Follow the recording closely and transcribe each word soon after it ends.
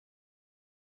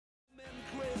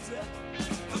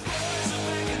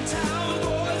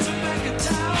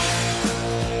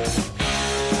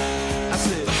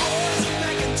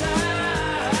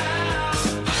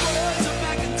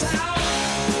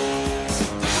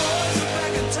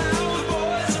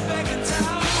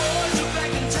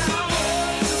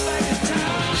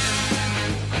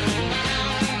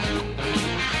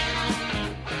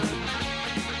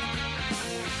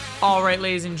All right,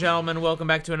 ladies and gentlemen, welcome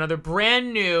back to another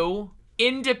brand new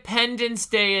Independence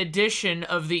Day edition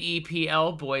of the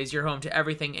EPL Boys, your home to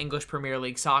everything English Premier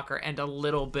League soccer and a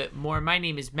little bit more. My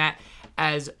name is Matt,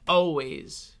 as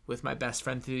always, with my best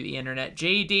friend through the internet,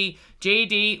 JD.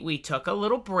 JD, we took a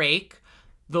little break.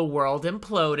 The world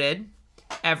imploded.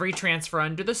 Every transfer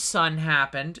under the sun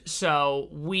happened. So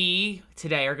we,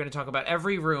 today, are going to talk about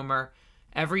every rumor,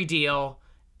 every deal,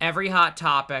 every hot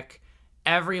topic,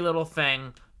 every little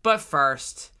thing. But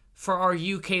first, for our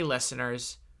UK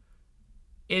listeners,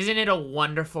 isn't it a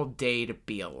wonderful day to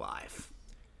be alive?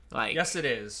 Yes, it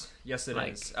is. Yes, it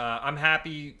is. I'm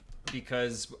happy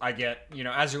because I get,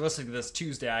 as you're listening to this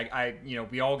Tuesday,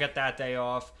 we all get that day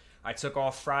off. I took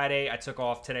off Friday. I took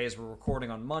off today as we're recording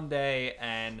on Monday,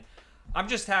 and I'm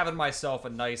just having myself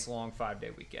a nice long 5-day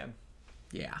weekend.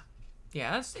 Yeah.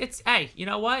 Yeah, hey, you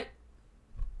know what?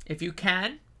 If you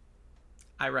can,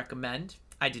 I recommend.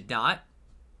 I did not.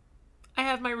 I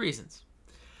have my reasons.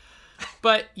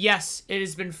 But yes, it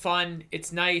has been fun.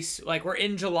 It's nice. We're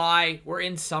in July. We're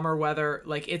in summer weather.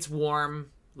 It's warm.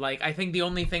 I think the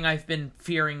only thing I've been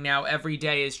fearing now every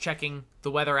day is checking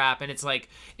the weather app. And it's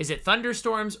is it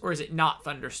thunderstorms or is it not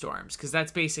thunderstorms? Because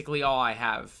that's basically all I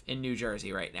have in New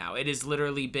Jersey right now. It has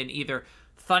literally been either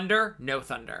thunder, no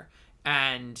thunder.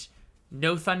 And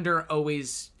no thunder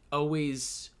always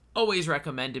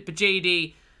recommended. But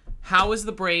JD, how was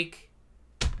the break?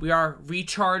 We are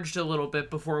recharged a little bit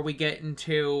before we get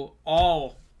into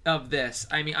all of this.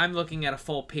 I mean, I'm looking at a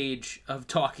full page of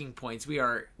talking points. We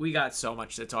got so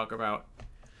much to talk about.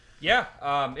 Yeah,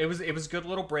 it was a good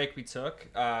little break we took.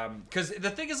 Because the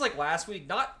thing is, last week,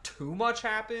 not too much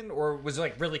happened or was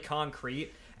really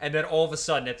concrete, and then all of a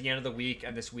sudden at the end of the week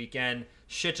and this weekend,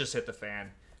 shit just hit the fan.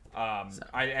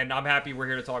 I'm happy we're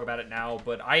here to talk about it now.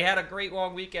 But I had a great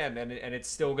long weekend, and it's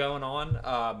still going on.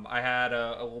 I had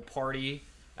a little party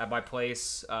at my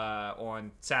place on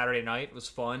Saturday night. It was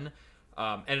fun.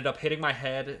 Ended up hitting my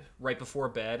head right before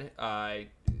bed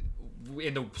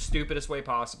in the stupidest way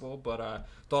possible, but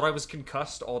thought I was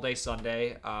concussed all day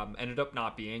Sunday. Ended up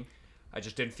not being. I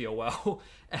just didn't feel well.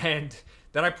 And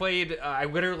then I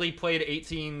literally played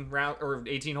 18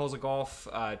 holes of golf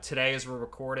today as we're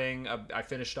recording. I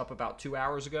finished up about 2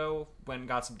 hours ago, went and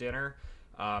got some dinner.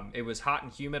 It was hot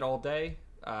and humid all day.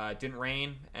 It didn't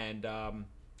rain, and I'm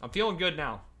feeling good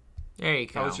now. There you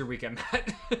go. How was your weekend,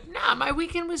 Matt? Nah, my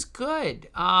weekend was good.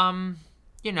 I'm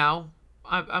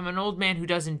an old man who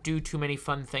doesn't do too many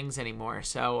fun things anymore.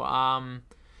 So,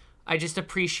 I just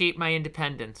appreciate my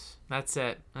independence. That's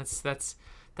it. That's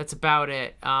about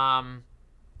it.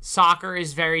 Soccer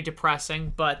is very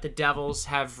depressing, but the Devils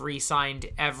have re-signed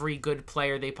every good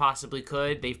player they possibly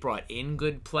could. They've brought in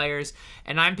good players,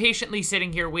 and I'm patiently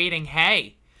sitting here waiting.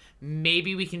 Hey,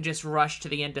 maybe we can just rush to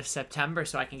the end of September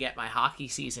so I can get my hockey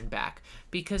season back,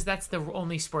 because that's the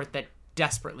only sport that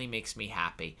desperately makes me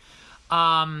happy.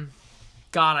 God,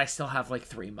 I still have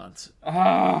 3 months.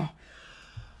 But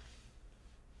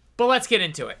let's get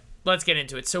into it.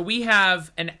 So we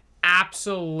have an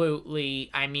absolutely,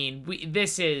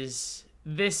 this is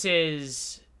the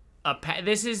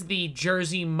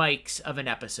Jersey Mike's of an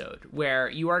episode where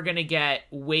you are going to get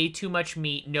way too much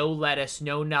meat, no lettuce,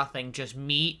 no nothing, just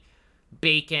meat,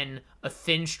 bacon, a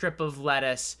thin strip of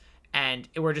lettuce, and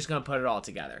we're just going to put it all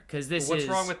together. What's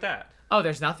wrong with that? Oh,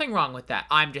 there's nothing wrong with that.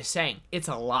 I'm just saying, it's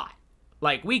a lot.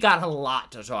 We got a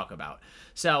lot to talk about.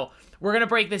 So we're going to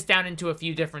break this down into a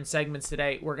few different segments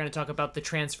today. We're going to talk about the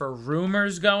transfer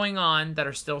rumors going on that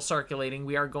are still circulating.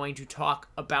 We are going to talk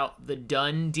about the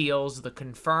done deals, the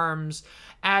confirms,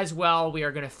 as well. We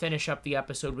are going to finish up the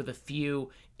episode with a few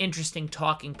interesting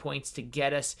talking points to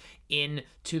get us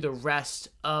into the rest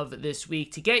of this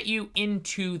week, to get you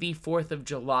into the 4th of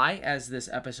July as this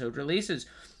episode releases.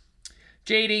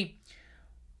 JD,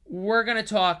 we're going to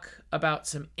talk about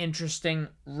some interesting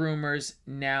rumors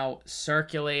now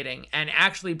circulating and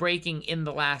actually breaking in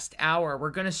the last hour.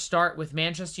 We're going to start with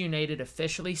Manchester United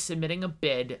officially submitting a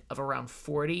bid of around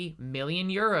 40 million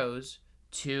euros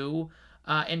to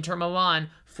Inter Milan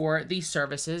for the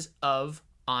services of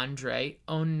Andre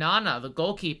Onana, the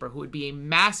goalkeeper, who would be a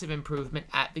massive improvement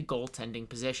at the goaltending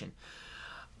position.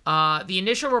 The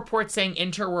initial report saying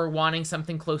Inter were wanting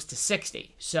something close to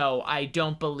 60, so I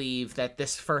don't believe that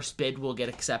this first bid will get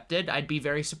accepted. I'd be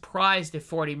very surprised if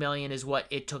 40 million is what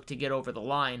it took to get over the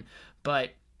line,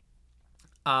 but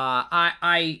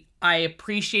I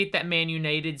appreciate that Man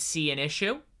United see an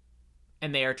issue,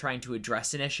 and they are trying to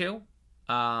address an issue.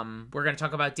 We're going to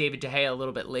talk about David De Gea a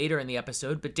little bit later in the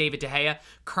episode, but David De Gea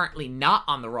currently not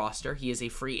on the roster. He is a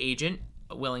free agent,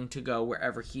 willing to go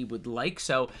wherever he would like.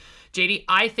 So, JD,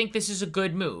 I think this is a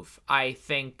good move. I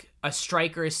think a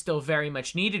striker is still very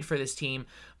much needed for this team,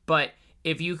 but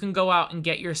if you can go out and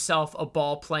get yourself a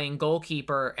ball-playing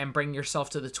goalkeeper and bring yourself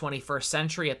to the 21st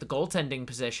century at the goaltending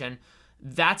position,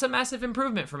 that's a massive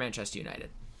improvement for Manchester United.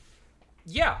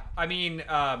 Yeah, I mean,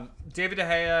 David De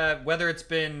Gea, whether it's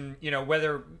been,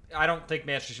 I don't think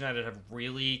Manchester United have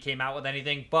really came out with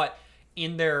anything, but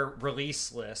in their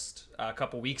release list a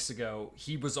couple weeks ago,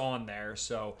 he was on there,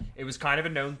 so it was kind of a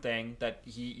known thing that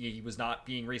he was not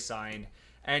being re-signed.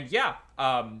 And yeah,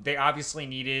 they obviously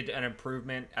needed an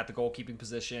improvement at the goalkeeping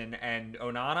position, and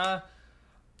Onana,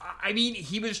 I mean,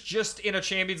 he was just in a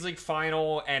Champions League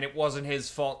final, and it wasn't his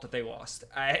fault that they lost.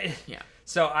 Yeah.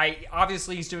 So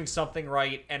obviously he's doing something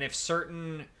right, and if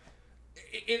certain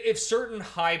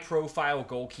high-profile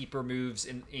goalkeeper moves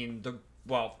in the,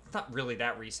 well, not really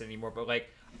that recent anymore, but like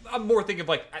I'm more thinking of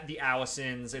like the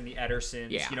Allisons and the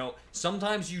Edersons. Yeah.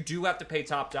 Sometimes you do have to pay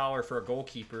top dollar for a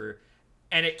goalkeeper,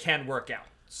 and it can work out.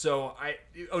 So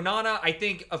Onana, I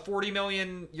think a 40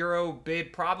 million euro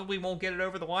bid probably won't get it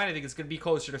over the line. I think it's going to be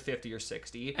closer to 50 or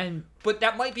 60. But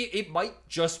it might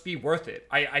just be worth it.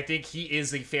 I think he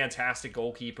is a fantastic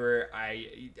goalkeeper.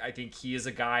 I think he is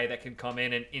a guy that can come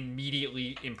in and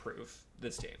immediately improve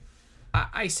this team.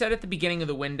 I said at the beginning of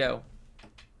the window,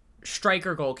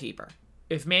 striker, goalkeeper.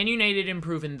 If Man United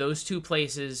improve in those two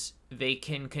places, they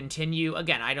can continue.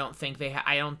 Again, I don't think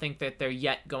that they're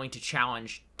yet going to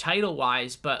challenge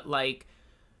title-wise, but like,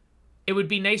 it would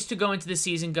be nice to go into the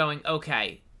season going,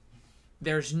 okay,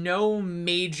 there's no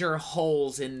major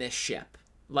holes in this ship.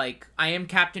 Like, I am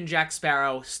Captain Jack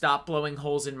Sparrow. Stop blowing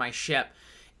holes in my ship.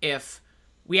 If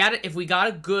we got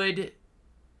a good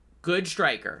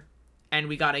striker and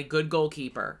we got a good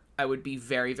goalkeeper, I would be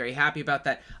very, very happy about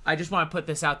that. I just want to put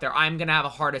this out there. I'm going to have a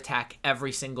heart attack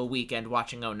every single weekend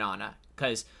watching Onana,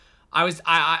 because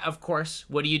I of course,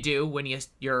 what do you do when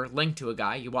you're linked to a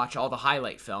guy? You watch all the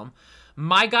highlight film.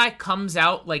 My guy comes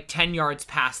out like 10 yards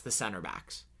past the center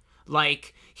backs.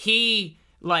 He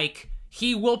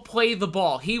will play the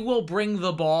ball. He will bring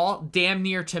the ball damn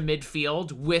near to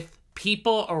midfield with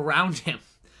people around him.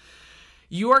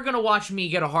 You are going to watch me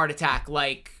get a heart attack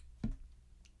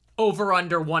over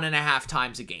under 1.5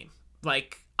 times a game.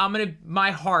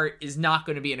 My heart is not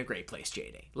going to be in a great place,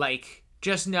 JD.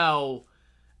 Just know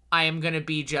I am going to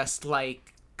be just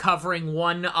covering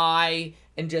one eye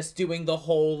and just doing the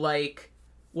whole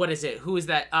what is it? Who is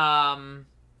that?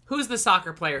 Who's the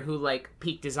soccer player who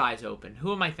peeked his eyes open?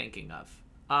 Who am I thinking of?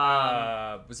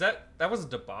 Was that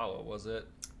wasn't Dybala, was it?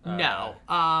 No.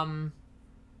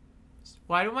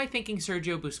 Why am I thinking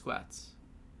Sergio Busquets?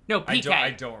 No, Piqué.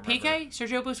 I don't remember. Piqué?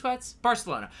 Sergio Busquets?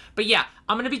 Barcelona. But yeah,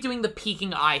 I'm going to be doing the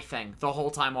peeking eye thing the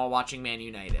whole time while watching Man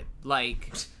United. I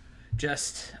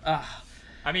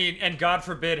mean, and God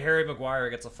forbid Harry Maguire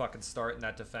gets a fucking start in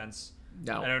that defense.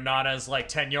 No. And Onana's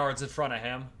 10 yards in front of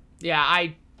him. Yeah,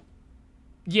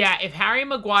 if Harry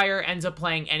Maguire ends up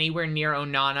playing anywhere near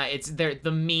Onana,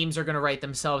 the memes are going to write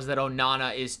themselves that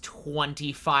Onana is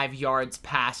 25 yards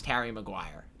past Harry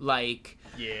Maguire.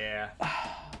 Yeah.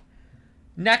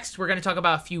 Next, we're going to talk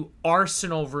about a few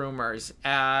Arsenal rumors.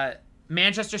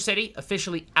 Manchester City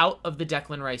officially out of the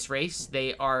Declan Rice race.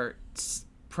 They are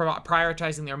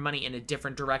prioritizing their money in a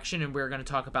different direction, and we're going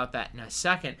to talk about that in a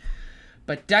second.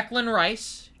 But Declan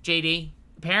Rice, JD,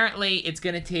 apparently it's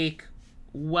going to take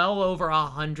well over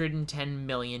 110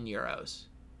 million euros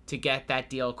to get that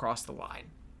deal across the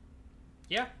line.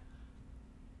 Yeah.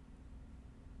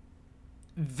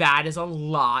 That is a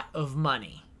lot of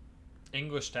money.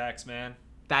 English tax, man.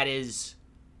 That is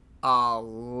a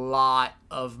lot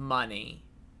of money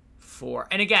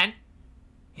and again,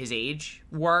 his age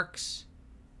works,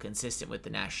 consistent with the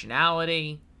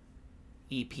nationality,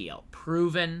 EPL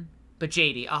proven. But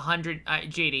JD,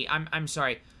 I'm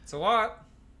sorry. It's a lot.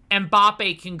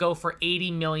 Mbappe can go for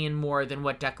 80 million more than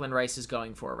what Declan Rice is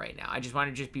going for right now. I just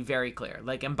want to be very clear.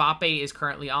 Mbappe is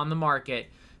currently on the market.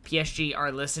 PSG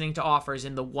are listening to offers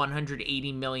in the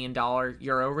 $180 million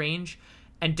euro range,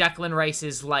 and Declan Rice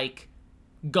is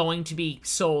going to be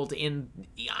sold in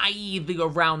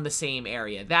around the same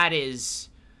area. That is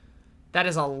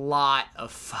a lot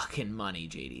of fucking money,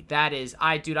 JD. That is,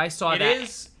 I saw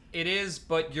that. It is,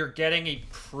 but you're getting a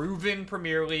proven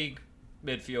Premier League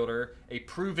midfielder, a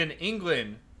proven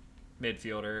England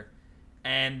midfielder,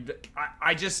 and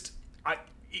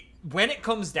when it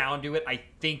comes down to it, I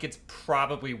think it's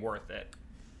probably worth it.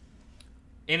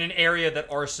 In an area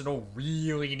that Arsenal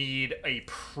really need a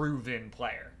proven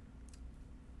player.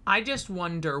 I just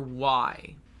wonder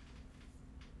why.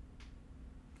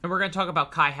 And we're going to talk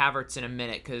about Kai Havertz in a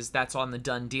minute because that's on the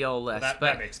done deal list.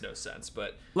 That makes no sense,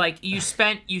 but like you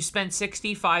spent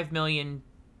 $65 million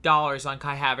on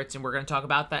Kai Havertz, and we're going to talk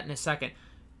about that in a second.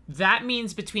 That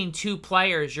means between two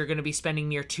players, you're going to be spending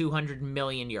near 200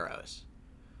 million euros.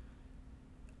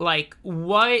 Like,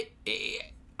 what?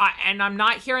 And I'm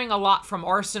not hearing a lot from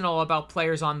Arsenal about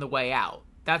players on the way out.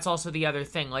 That's also the other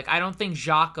thing. Like, I don't think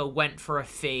Xhaka went for a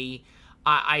fee.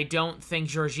 I don't think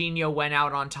Jorginho went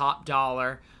out on top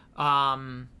dollar.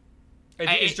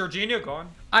 Is Jorginho gone?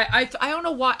 I don't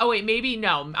know why. Oh, wait, maybe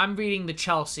no. I'm reading the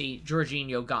Chelsea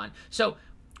Jorginho gone. So,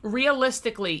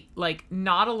 realistically, like,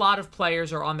 not a lot of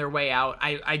players are on their way out.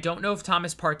 I don't know if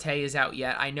Thomas Partey is out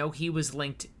yet. I know he was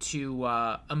linked to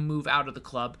a move out of the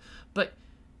club. But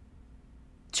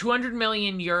 200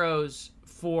 million euros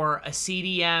for a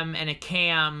CDM and a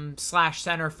cam /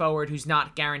 center forward who's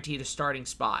not guaranteed a starting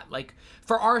spot. Like,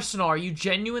 for Arsenal, are you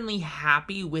genuinely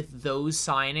happy with those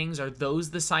signings? Are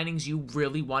those the signings you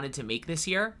really wanted to make this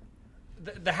year?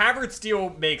 The Havertz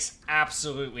deal makes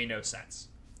absolutely no sense.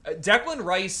 Declan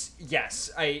Rice,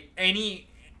 yes. Any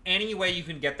way you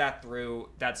can get that through,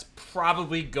 that's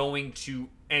probably going to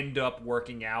end up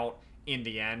working out in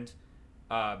the end.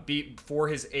 For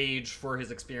his age, for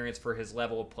his experience, for his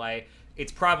level of play,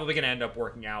 it's probably going to end up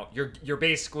working out. You're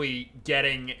basically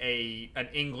getting an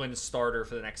England starter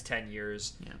for the next 10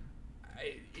 years. Yeah.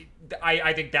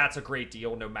 I think that's a great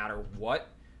deal no matter what.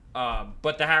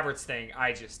 But the Havertz thing,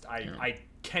 I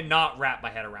cannot wrap my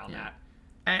head around that.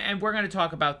 And we're going to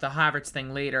talk about the Havertz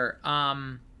thing later.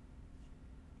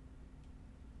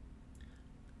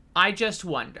 I just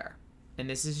wonder, and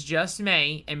this is just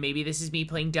me, and maybe this is me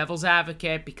playing devil's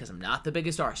advocate because I'm not the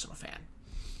biggest Arsenal fan.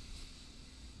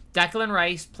 Declan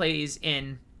Rice plays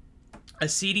in a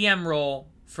CDM role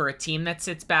for a team that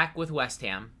sits back with West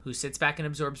Ham, who sits back and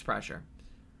absorbs pressure.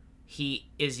 He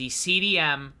is the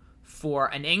CDM for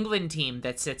an England team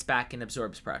that sits back and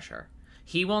absorbs pressure.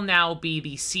 He will now be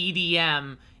the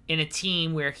CDM in a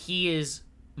team where he is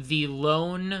the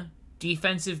lone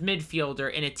defensive midfielder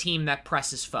in a team that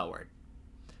presses forward.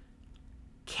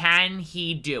 Can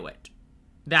he do it?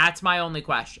 That's my only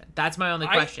question.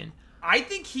 I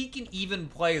think he can even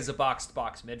play as a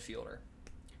box-to-box midfielder.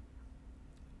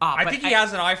 I think he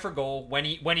has an eye for goal when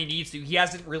he needs to. He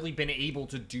hasn't really been able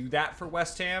to do that for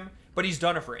West Ham, but he's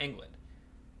done it for England.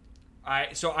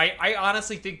 I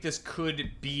honestly think this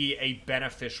could be a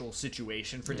beneficial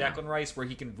situation for Declan Rice, where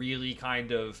he can really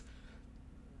kind of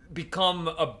become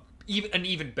an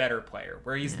even better player,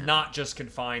 where he's not just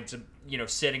confined to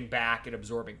sitting back and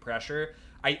absorbing pressure.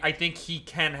 I think he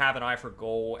can have an eye for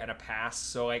goal and a pass.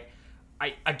 So I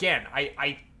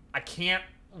can't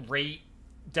rate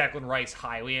Declan Rice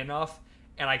highly enough,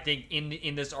 and I think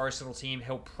in this Arsenal team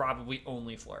he'll probably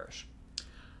only flourish.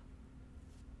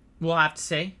 We'll have to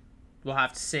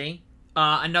see.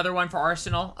 Another one for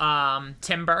Arsenal,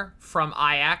 Timber from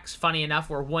Ajax. Funny enough,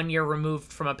 we're 1 year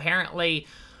removed from apparently.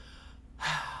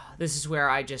 This is where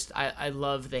I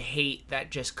love the hate that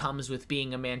just comes with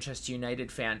being a Manchester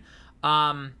United fan.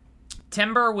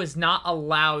 Timber was not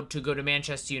allowed to go to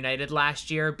Manchester United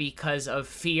last year because of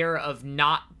fear of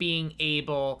not being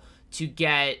able to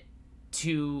get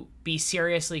to be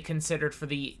seriously considered for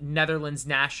the Netherlands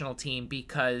national team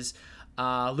because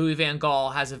Louis van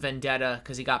Gaal has a vendetta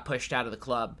because he got pushed out of the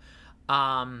club.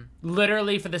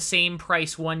 Literally for the same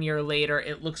price 1 year later,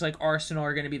 it looks like Arsenal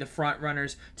are going to be the front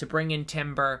runners to bring in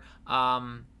Timber.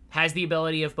 Has the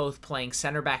ability of both playing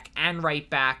center back and right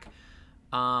back.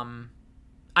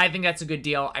 I think that's a good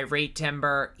deal. I rate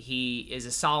Timber. He is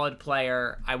a solid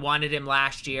player. I wanted him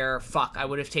last year. Fuck, I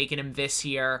would have taken him this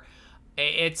year.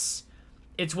 It's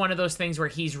one of those things where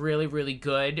he's really, really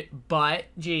good. But,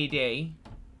 JD,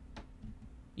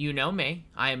 you know me.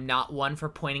 I am not one for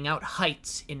pointing out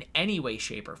heights in any way,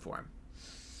 shape, or form.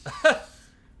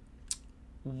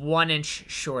 1 inch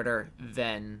shorter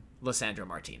than Lisandro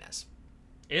Martinez.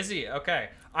 Is he? Okay.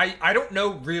 I don't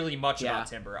know really much about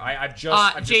Timber. I've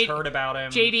just heard about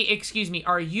him. JD, excuse me,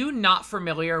 are you not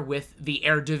familiar with the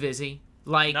Eredivisie?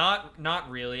 Like, not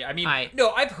really. I mean,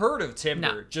 no, I've heard of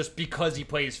Timber just because he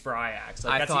plays for Ajax.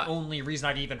 Like, that's the only reason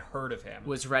I'd even heard of him.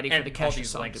 Was ready for the Kesha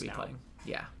song to be playing.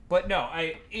 Yeah. But no,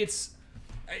 I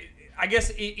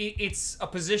guess it's a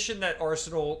position that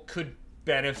Arsenal could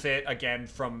benefit again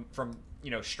from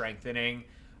strengthening.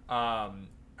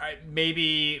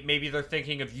 Maybe they're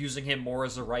thinking of using him more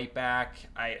as a right back.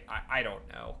 I don't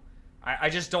know.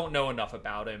 I just don't know enough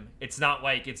about him. It's not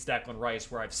like it's Declan Rice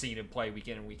where I've seen him play week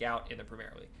in and week out in the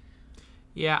Premier League.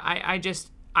 Yeah,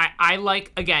 I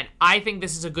like, again, I think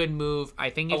this is a good move.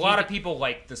 I think a lot of people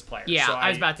like this player. Yeah, so I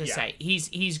was about to say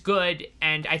he's good,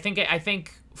 and I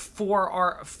think for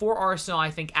Arsenal, I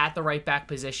think at the right back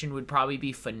position would probably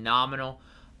be phenomenal.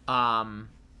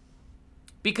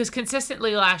 Because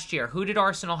consistently last year, who did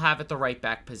Arsenal have at the right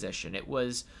back position? It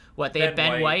was they had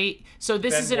Ben White. So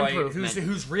this is an improvement.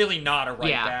 Who's really not a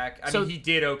right back. I mean, he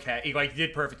did okay. He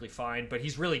did perfectly fine, but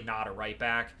he's really not a right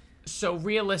back. So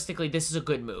realistically, this is a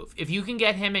good move. If you can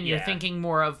get him and you're thinking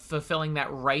more of fulfilling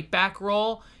that right back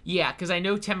role, because I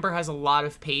know Timber has a lot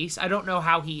of pace. I don't know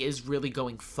how he is really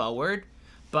going forward,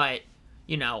 but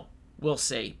we'll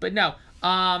see. But no,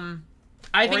 I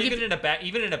think even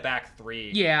in a back three.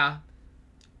 Yeah.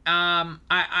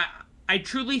 I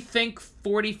truly think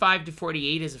 45 to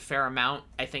 48 is a fair amount.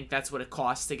 I think that's what it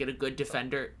costs to get a good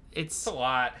defender. It's a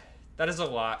lot. That is a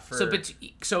lot for...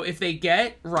 So if they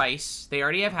get Rice, they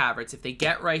already have Havertz. If they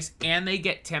get Rice and they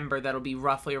get Timber, that'll be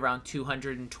roughly around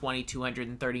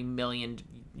 230 million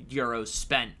euros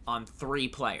spent on 3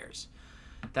 players.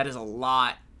 That is a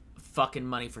lot of fucking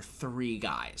money for 3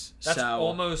 guys. That's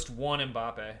almost one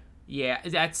Mbappe. Yeah,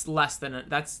 that's less than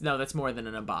that's more than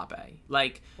an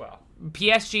Mbappe. Well,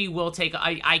 PSG will take.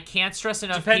 I can't stress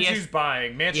enough. Depends who's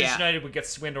buying. Manchester United would get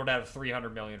swindled out of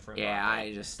 300 million for Mbappe. Yeah,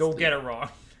 I just don't get it wrong.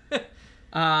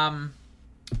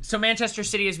 So Manchester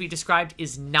City, as we described,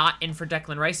 is not in for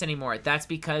Declan Rice anymore. That's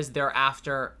because they're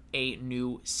after a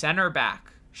new center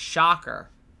back. Shocker.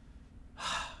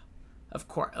 Of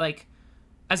course,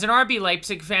 as an RB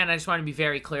Leipzig fan, I just want to be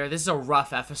very clear. This is a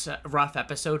rough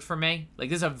episode for me.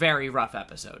 This is a very rough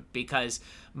episode because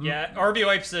RB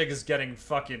Leipzig is getting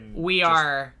fucking. We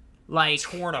are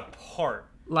torn apart.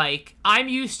 I'm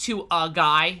used to a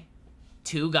guy,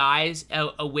 2 guys,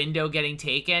 a window getting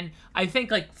taken. I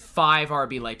think 5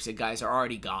 RB Leipzig guys are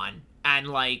already gone, and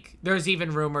there's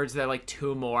even rumors that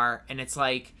 2 more, and it's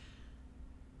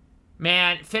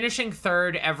man, finishing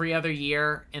 3rd every other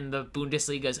year in the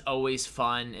Bundesliga is always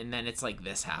fun, and then it's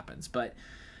this happens. But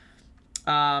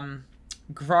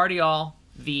Gvardiol,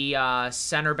 the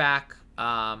center back,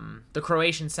 the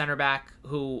Croatian center back,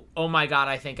 who, oh my god,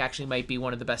 I think actually might be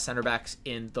one of the best center backs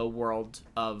in the world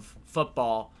of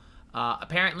football.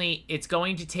 Apparently, it's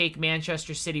going to take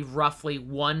Manchester City roughly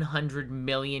 100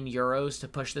 million euros to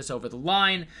push this over the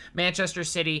line. Manchester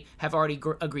City have already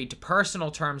agreed to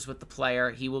personal terms with the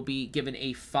player. He will be given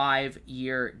a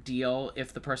 5-year deal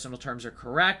if the personal terms are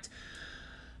correct.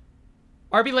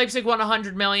 RB Leipzig won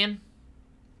 100 million.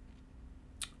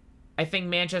 I think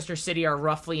Manchester City are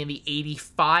roughly in the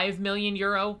 85 million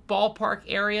euro ballpark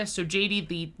area. So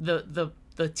JD,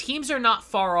 the teams are not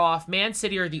far off. Man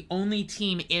City are the only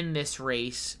team in this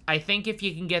race. I think if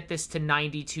you can get this to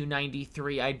 92,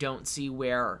 93, I don't see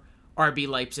where RB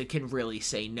Leipzig can really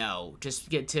say no. Just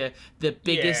get to the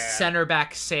biggest center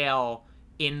back sale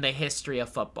in the history of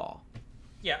football.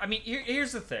 Yeah, I mean,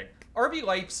 here's the thing. RB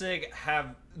Leipzig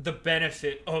have the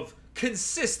benefit of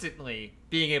consistently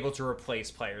being able to replace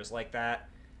players like that.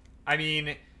 I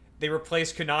mean, they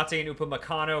replaced Konate and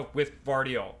Upamecano with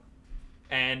Gvardiol.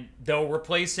 And they'll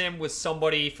replace him with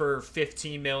somebody for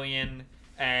 15 million,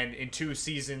 and in 2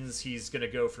 seasons he's gonna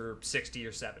go for 60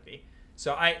 or 70.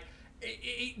 So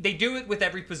they do it with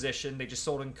every position. They just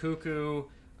sold Nkunku,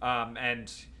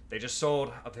 and they just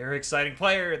sold a very exciting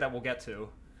player that we'll get to.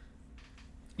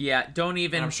 Yeah, don't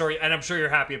even. And I'm sure you're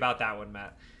happy about that one,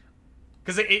 Matt,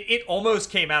 because it almost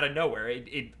came out of nowhere.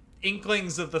 It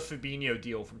inklings of the Fabinho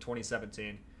deal from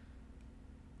 2017.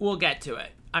 We'll get to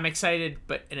it. I'm excited,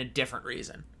 but in a different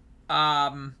reason.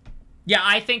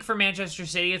 I think for Manchester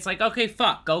City, it's okay,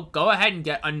 fuck, go ahead and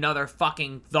get another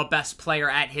fucking the best player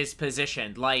at his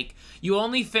position. You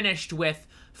only finished with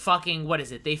fucking, what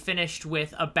is it? They finished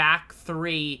with a back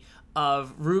 3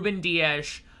 of Ruben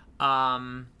Dias,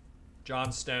 John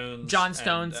Stones,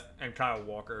 and Kyle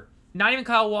Walker. Not even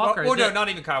Kyle Walker. No, not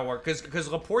even Kyle Walker,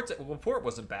 because Laporte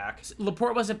wasn't back.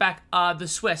 Laporte wasn't back. The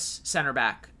Swiss center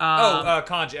back.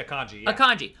 Akanji. Yeah.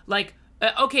 Akanji.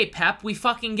 Okay, Pep, we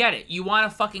fucking get it. You want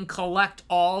to fucking collect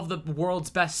all of the world's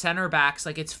best center backs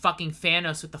like it's fucking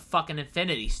Thanos with the fucking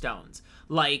Infinity Stones.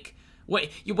 What are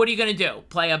you gonna do?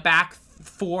 Play a back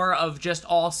 4 of just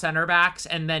all center backs,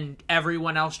 and then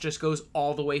everyone else just goes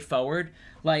all the way forward?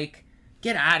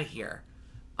 Get out of here.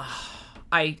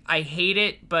 I hate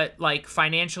it, but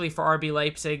financially for RB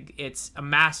Leipzig, it's a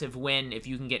massive win if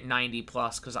you can get 90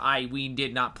 plus, because we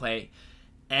did not play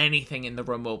anything in the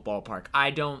remote ballpark.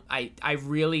 I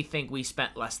really think we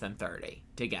spent less than 30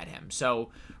 to get him. So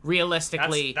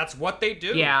realistically, that's what they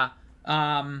do. Yeah.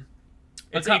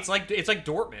 It's like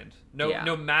Dortmund.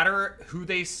 No matter who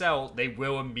they sell, they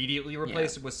will immediately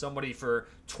replace it with somebody for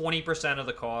 20% of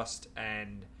the cost,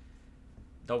 and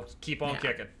they'll keep on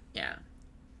kicking. Yeah.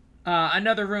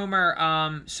 Another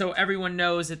rumor, so everyone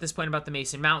knows at this point about the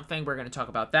Mason Mount thing. We're going to talk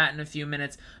about that in a few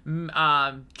minutes.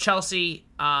 Chelsea,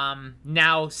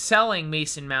 now selling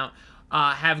Mason Mount,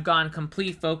 have gone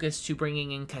complete focus to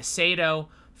bringing in Caicedo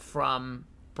from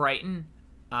Brighton.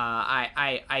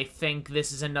 I think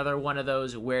this is another one of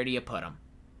those, where do you put them?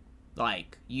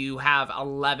 Like, you have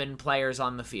 11 players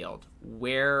on the field.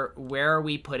 Where are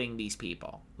we putting these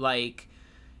people? Like,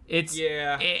 it's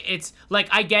like,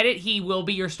 I get it, he will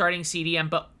be your starting CDM,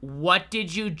 but what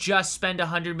did you just spend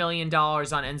 $100 million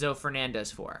on Enzo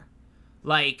Fernandez for?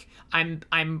 Like,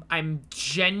 I'm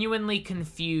genuinely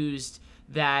confused.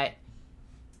 That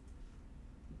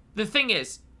the thing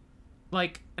is,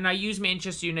 like, and I use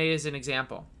Manchester United as an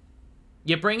example.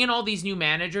 You bring in all these new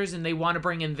managers and they want to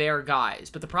bring in their guys.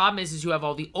 But the problem is you have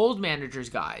all the old managers'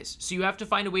 guys. So you have to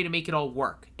find a way to make it all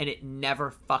work. And it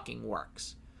never fucking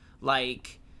works.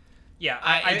 Like... Yeah,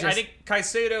 I think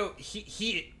Caicedo,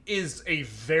 he is a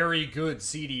very good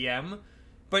CDM.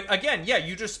 But again,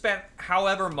 you just spent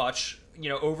however much,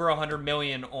 over $100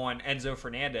 million on Enzo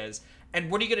Fernandez. And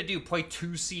what are you going to do? Play two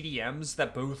CDMs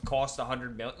that both cost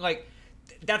 $100 million? Like,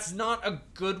 that's not a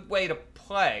good way to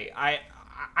play. I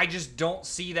just don't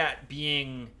see that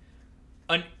being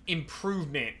an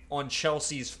improvement on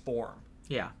Chelsea's form.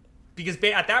 Yeah. Because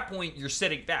at that point, you're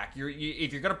sitting back.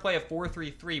 If you're going to play a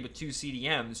 4-3-3 with two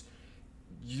CDMs,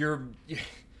 you're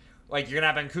going to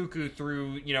have Nkunku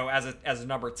through, as a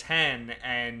number 10,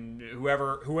 and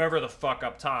whoever the fuck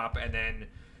up top, and then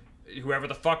whoever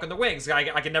the fuck on the wings. I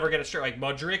can never get it straight. Like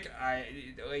Mudryk,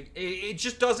 it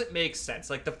just doesn't make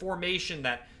sense. Like, the formation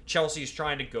that Chelsea is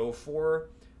trying to go for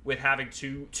with having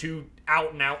two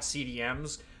out and out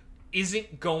CDMs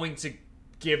isn't going to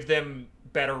give them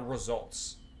better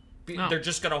results. No. They're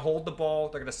just going to hold the ball.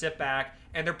 They're going to sit back,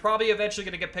 and they're probably eventually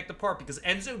going to get picked apart because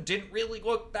Enzo didn't really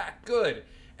look that good.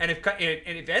 And if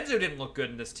Enzo didn't look good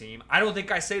in this team, I don't think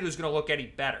Caicedo is going to look any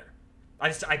better.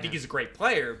 I think he's a great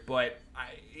player, but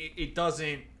it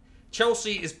doesn't.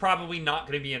 Chelsea is probably not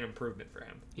going to be an improvement for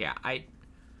him. Yeah,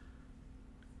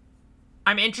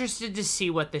 I'm interested to see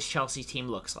what this Chelsea team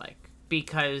looks like,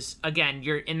 because again,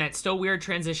 you're in that still weird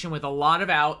transition with a lot of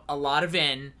out, a lot of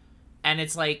in, and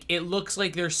it's like, it looks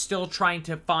like they're still trying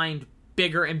to find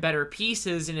bigger and better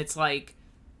pieces, and it's like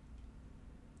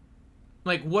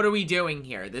what are we doing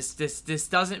here? This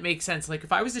doesn't make sense. Like,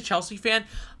 if I was a Chelsea fan,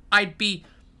 I'd be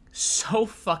so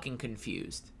fucking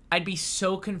confused. I'd be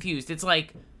so confused. It's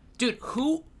like, dude,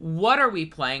 what are we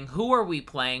playing? Who are we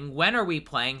playing? When are we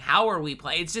playing? How are we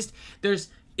playing? It's just,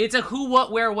 it's a who,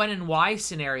 what, where, when, and why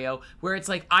scenario where it's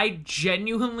like, I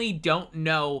genuinely don't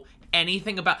know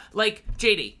anything about, like,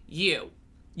 JD,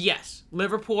 yes,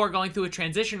 Liverpool are going through a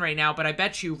transition right now, but I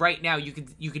bet you right now you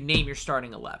could name your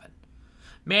starting 11.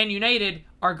 Man United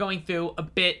are going through a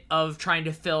bit of trying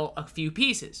to fill a few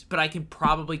pieces, but I can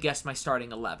probably guess my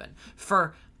starting 11.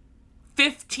 For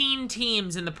 15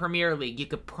 teams in the Premier League, you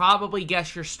could probably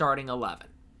guess your starting 11.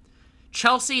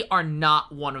 Chelsea are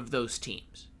not one of those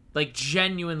teams. Like,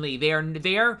 genuinely, they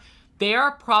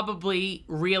are probably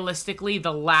realistically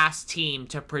the last team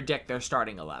to predict their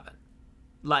starting 11.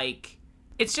 Like,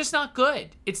 it's just not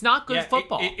good. It's not good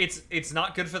football. It's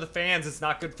not good for the fans. It's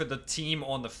not good for the team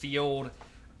on the field.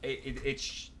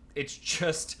 It's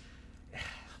just,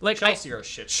 like, Chelsea are a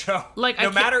shit show. Like,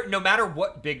 no matter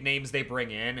what big names they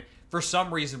bring in, for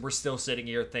some reason we're still sitting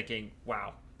here thinking,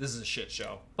 wow, this is a shit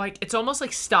show. Like, it's almost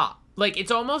like, stop. Like,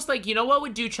 it's almost like, you know what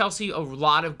would do Chelsea a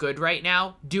lot of good right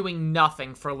now? Doing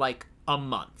nothing for like a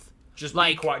month. Just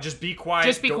be quiet. Just be quiet.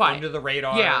 Go under the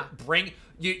radar. Yeah.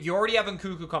 You already have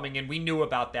Nkunku coming in. We knew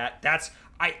about that.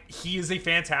 He is a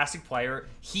fantastic player.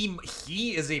 He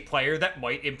is a player that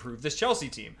might improve this Chelsea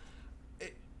team.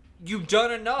 You've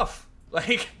done enough.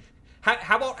 Like,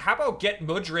 how about get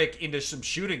Mudryk into some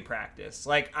shooting practice?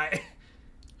 Like,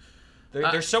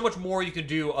 there's so much more you can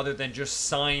do other than just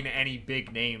sign any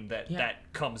big name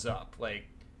that comes up. Like,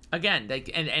 again, like,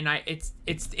 it's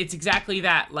exactly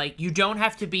that. Like, you don't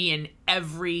have to be in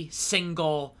every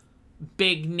single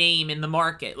big name in the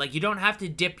market. Like, you don't have to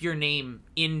dip your name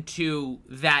into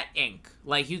that ink.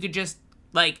 Like, you could just,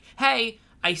 like, hey,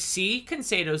 I see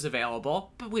Caicedo's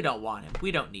available, but we don't want him.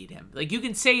 We don't need him. Like, you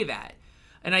can say that.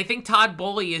 And I think Todd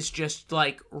Boehly is just,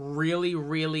 like, really,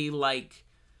 really, like,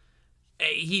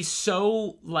 he's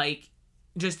so, like,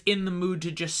 just in the mood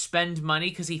to just spend money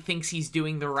because he thinks he's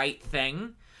doing the right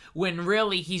thing, when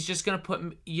really he's just going to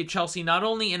put Chelsea not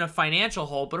only in a financial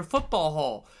hole, but a football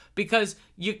hole. Because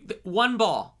one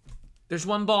ball. There's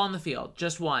one ball on the field,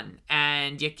 just one.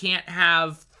 And you can't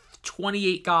have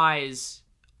 28 guys,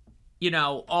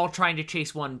 all trying to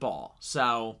chase one ball.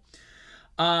 So,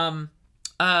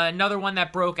 another one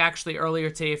that broke actually earlier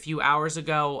today, a few hours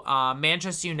ago,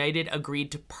 Manchester United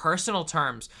agreed to personal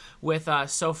terms with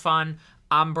Sofan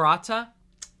Amrata,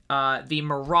 the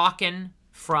Moroccan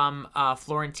from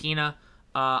Fiorentina.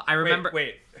 I remember.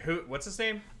 Wait, who? What's his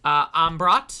name?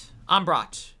 Amrat.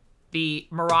 The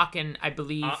Moroccan, I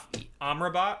believe.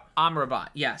 Amrabat,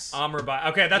 yes. Amrabat.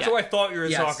 Okay, that's what I thought you were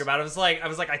talking about. I was like,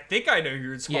 I think I know who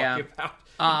you're talking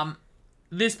about.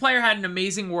 This player had an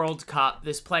amazing World Cup.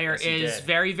 This player is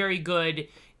very, very good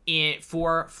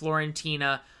for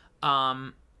Fiorentina.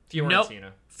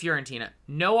 Fiorentina.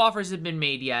 No offers have been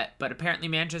made yet, but apparently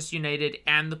Manchester United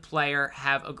and the player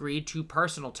have agreed to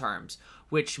personal terms,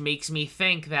 which makes me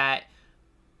think that,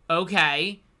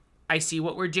 okay, I see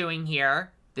what we're doing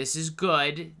here. This is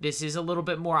good. This is a little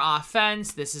bit more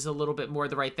offense. This is a little bit more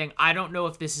the right thing. I don't know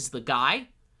if this is the guy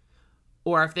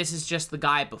or if this is just the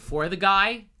guy before the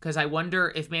guy, because I wonder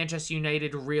if Manchester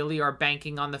United really are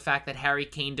banking on the fact that Harry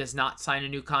Kane does not sign a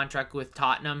new contract with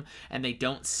Tottenham and they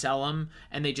don't sell him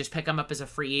and they just pick him up as a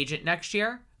free agent next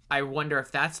year. I wonder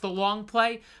if that's the long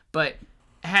play, but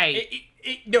hey...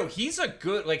 No, he's a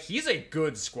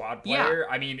good squad player. Yeah.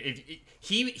 I mean,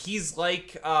 he's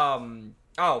like...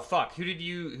 Oh fuck! Who did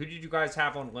you guys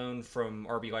have on loan from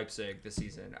RB Leipzig this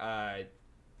season?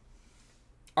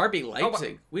 RB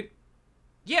Leipzig.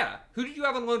 Yeah, who did you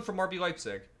have on loan from RB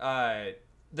Leipzig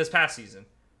this past season?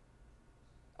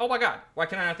 Oh my god, why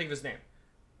can I not think of his name?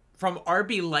 From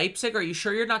RB Leipzig? Are you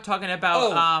sure you're not talking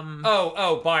about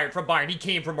Bayern, from Bayern. He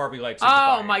came from RB Leipzig.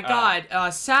 Oh my god,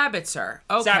 Sabitzer.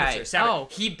 Okay. Sabitzer. Oh.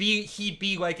 He'd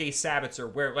be like a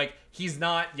Sabitzer where like he's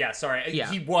not. Yeah, sorry. Yeah.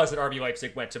 He was at RB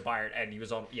Leipzig, went to Bayern, and he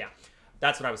was on. Yeah,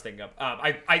 that's what I was thinking of.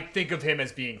 I think of him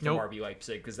as being from RB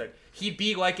Leipzig because that he'd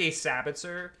be like a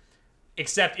Sabitzer,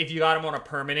 except if you got him on a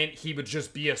permanent, he would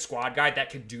just be a squad guy that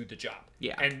could do the job.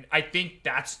 Yeah. And I think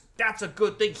that's a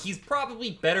good thing. He's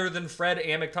probably better than Fred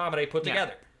and McTominay put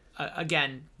together.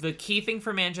 Again, the key thing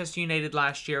for Manchester United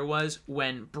last year was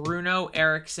when Bruno,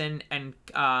 Eriksson, and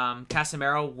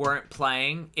Casemiro weren't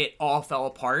playing, it all fell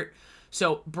apart.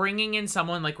 So bringing in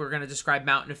someone like we're going to describe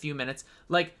Mount in a few minutes,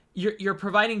 like you're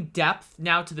providing depth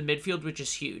now to the midfield, which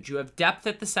is huge. You have depth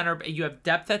at the center, you have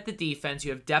depth at the defense, you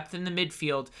have depth in the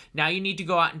midfield. Now you need to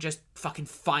go out and just fucking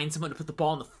find someone to put the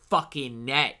ball in the fucking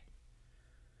net.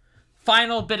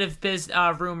 Final bit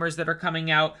of rumors that are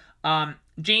coming out.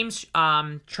 James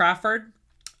Trafford,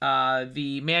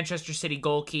 the Manchester City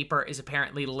goalkeeper, is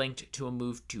apparently linked to a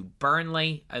move to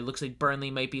Burnley. It looks like Burnley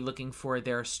might be looking for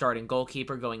their starting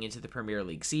goalkeeper going into the Premier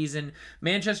League season.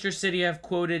 Manchester City have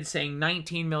quoted saying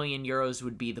 19 million euros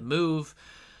would be the move.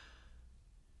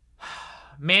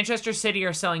 Manchester City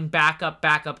are selling backup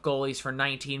goalies for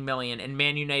 19 million, and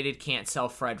Man United can't sell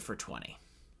Fred for 20.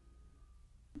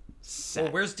 Well,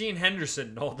 where's Dean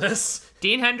Henderson in all this?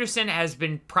 Dean Henderson has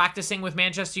been practicing with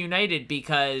Manchester United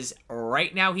because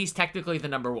right now he's technically the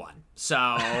number one.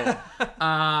 So,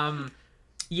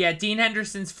 yeah, Dean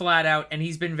Henderson's flat out, and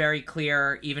he's been very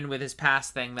clear, even with his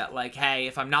past thing, that like, hey,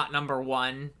 if I'm not number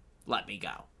one, let me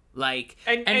go. Like,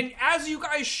 and as you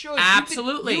guys should,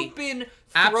 absolutely, you've been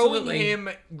throwing him,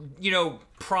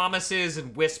 promises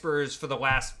and whispers for the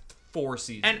last 4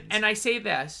 seasons. And I say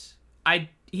this,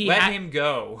 Let him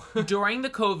go. During the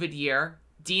COVID year,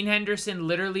 Dean Henderson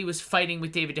literally was fighting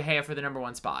with David De Gea for the number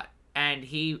one spot. And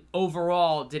he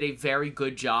overall did a very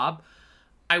good job.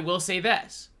 I will say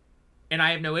this, and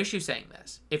I have no issue saying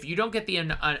this. If you don't get the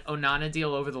Onana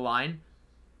deal over the line,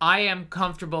 I am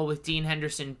comfortable with Dean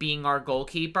Henderson being our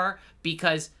goalkeeper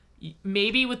because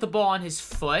maybe with the ball on his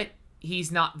foot,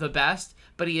 he's not the best,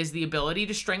 but he has the ability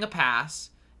to string a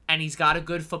pass. And he's got a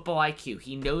good football IQ.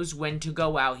 He knows when to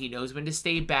go out. He knows when to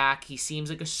stay back. He seems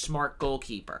like a smart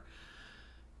goalkeeper.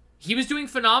 He was doing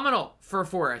phenomenal for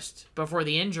Forest before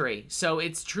the injury. So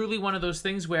it's truly one of those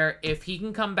things where if he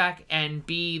can come back and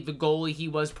be the goalie he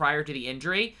was prior to the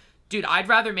injury, dude, I'd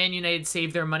rather Man United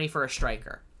save their money for a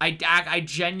striker. I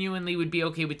genuinely would be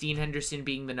okay with Dean Henderson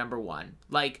being the number one.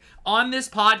 Like, on this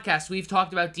podcast, we've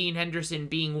talked about Dean Henderson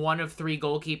being one of 3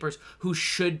 goalkeepers who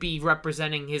should be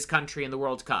representing his country in the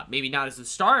World Cup. Maybe not as a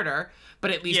starter,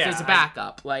 but at least as a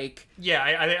backup. I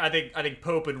think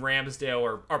Pope and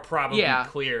Ramsdale are probably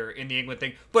clear in the England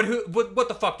thing. But what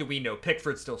the fuck do we know?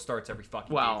 Pickford still starts every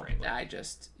fucking game for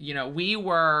England. we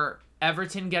were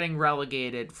Everton getting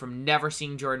relegated from never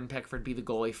seeing Jordan Pickford be the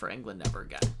goalie for England ever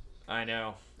again. I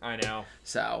know.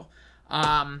 So,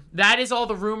 that is all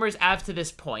the rumors as to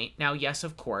this point. Now, yes,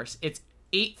 of course, it's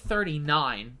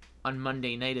 8:39 on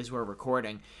Monday night as we're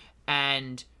recording,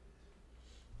 and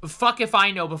fuck if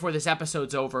I know before this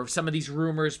episode's over if some of these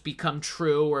rumors become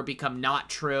true or become not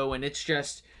true, and it's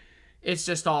just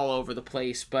all over the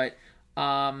place. But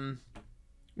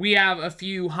we have a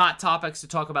few hot topics to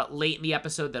talk about late in the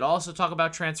episode that also talk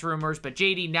about transfer rumors. But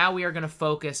JD, now we are going to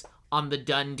focus on the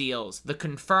done deals, the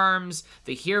confirms,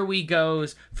 the here we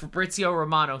goes, Fabrizio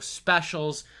Romano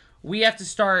specials. We have to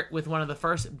start with one of the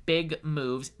first big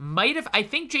moves. I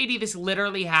think, JD, this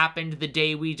literally happened the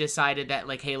day we decided that,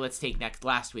 like, hey, let's take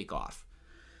last week off.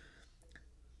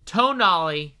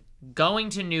 Tonali going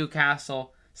to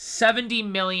Newcastle, 70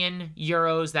 million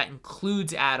euros. That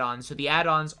includes add-ons, so the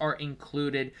add-ons are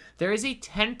included. There is a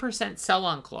 10%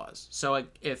 sell-on clause. So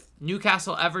if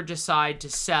Newcastle ever decide to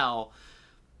sell,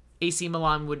 AC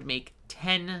Milan would make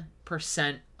 10%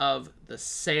 of the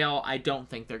sale. I don't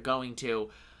think they're going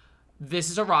to. This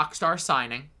is a rock star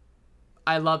signing.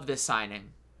 I love this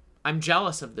signing. I'm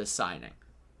jealous of this signing.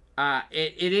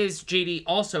 It is, JD,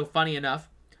 also, funny enough,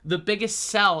 the biggest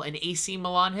sell in AC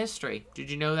Milan history. Did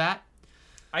you know that?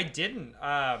 I didn't.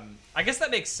 I guess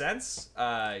that makes sense,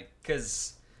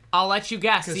 because... I'll let you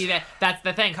guess. See, that's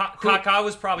the thing. Kaká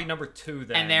was probably number 2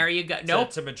 then. And there you go.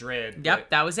 Nope. To Madrid. Yep,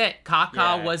 that was it.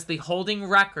 Kaká was the holding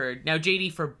record. Now,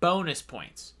 JD, for bonus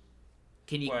points,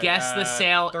 can you guess the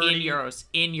sale 30, in euros?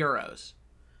 In euros.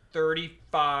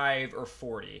 35 or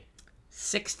 40.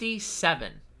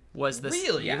 67 was the...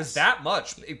 Really? Yes. It was that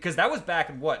much? Because that was back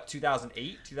in,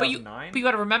 2008, 2009? But you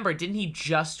got to remember, didn't he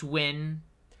just win...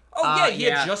 Oh, yeah, he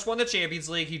had just won the Champions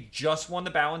League. He just won the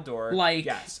Ballon d'Or.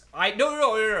 Yes.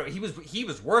 No. He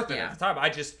was worth it at the time. I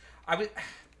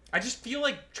just feel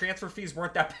like transfer fees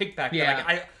weren't that big back then.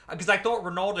 Like, because I thought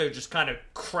Ronaldo just kind of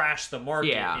crashed the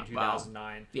market in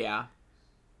 2009. Yeah.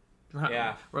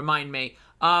 Yeah. Remind me.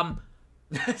 I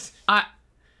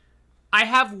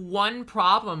have one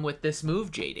problem with this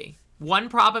move, JD. One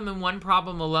problem and one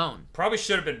problem alone. Probably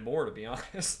should have been more, to be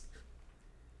honest.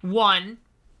 One,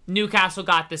 Newcastle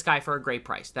got this guy for a great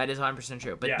price. That is 100%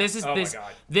 true. But this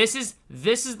is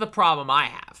this is the problem I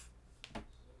have.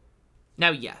 Now,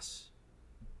 yes,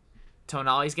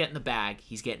 Tonali's getting the bag.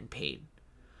 He's getting paid.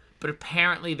 But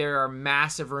apparently there are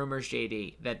massive rumors,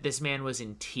 JD, that this man was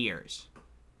in tears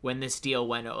when this deal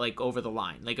went over the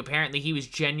line. Like, apparently he was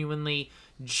genuinely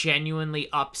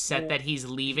upset that he's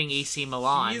leaving AC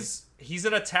Milan. He's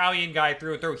an Italian guy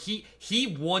through and through.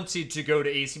 He wanted to go to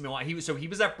AC Milan. He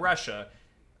was at Brescia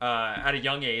at a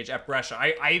young age at Brescia.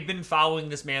 I've been following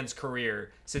this man's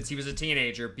career since he was a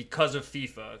teenager because of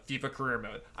FIFA career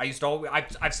mode.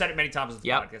 I've said it many times on the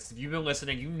podcast. If you've been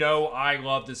listening, you know I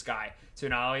love this guy,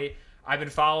 Tonali. I've been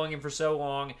following him for so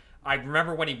long. I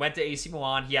remember when he went to AC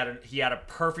Milan, he had a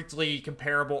perfectly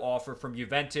comparable offer from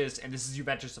Juventus, and this is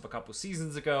Juventus of a couple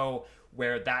seasons ago,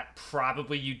 where that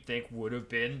probably you'd think would have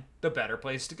been the better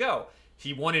place to go.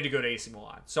 He wanted to go to AC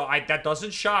Milan. So that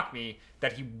doesn't shock me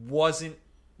that he wasn't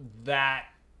that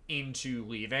into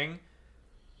leaving.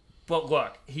 But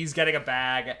look, he's getting a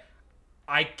bag.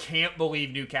 I can't believe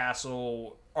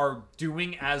Newcastle are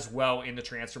doing as well in the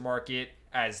transfer market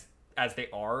as they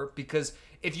are, because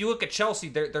if you look at Chelsea,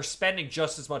 they're spending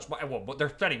just as much money. Well, they're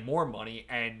spending more money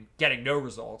and getting no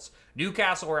results.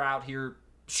 Newcastle are out here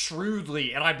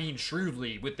shrewdly, and I mean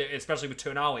shrewdly, especially with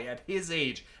Tonali at his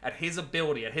age, at his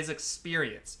ability, at his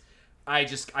experience. I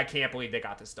can't believe they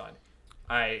got this done.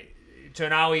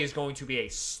 Tonali is going to be a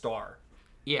star.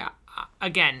 Yeah.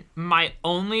 Again, my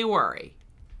only worry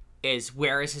is,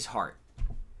 where is his heart?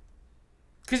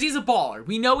 Because he's a baller.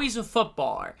 We know he's a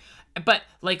footballer. But,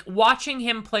 like, watching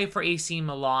him play for AC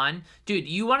Milan, dude,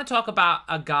 you want to talk about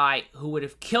a guy who would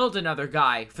have killed another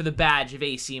guy for the badge of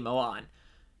AC Milan.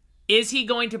 Is he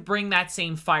going to bring that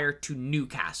same fire to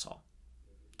Newcastle?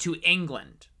 To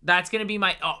England? That's going to be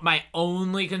my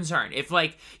only concern. If,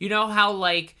 like, you know how,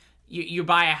 like, you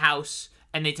buy a house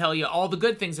and they tell you all the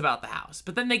good things about the house,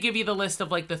 but then they give you the list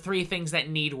of, like, the 3 things that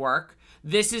need work.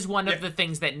 This is one of the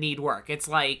things that need work. It's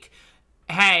like,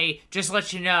 hey, just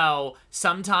let you know,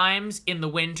 sometimes in the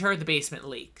winter the basement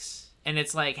leaks, and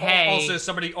it's like, hey. Also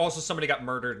somebody got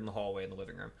murdered in the hallway in the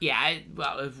living room. Yeah,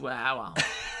 well,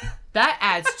 that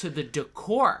adds to the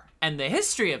decor and the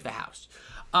history of the house.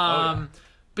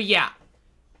 But yeah,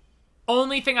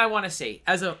 only thing I want to say,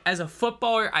 as a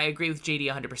footballer, I agree with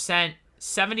JD 100%.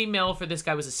 70 mil for this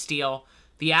guy was a steal.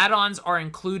 The add-ons are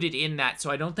included in that, so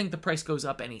I don't think the price goes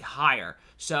up any higher.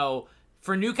 So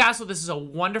for Newcastle, this is a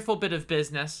wonderful bit of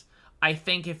business. I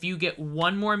think if you get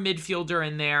one more midfielder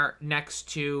in there next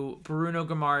to Bruno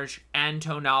Guimaraes and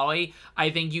Tonali,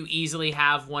 I think you easily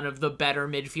have one of the better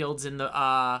midfields in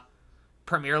the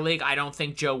Premier League. I don't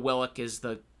think Joe Willock is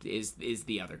the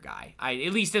other guy.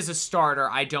 At least as a starter,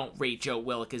 I don't rate Joe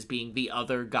Willock as being the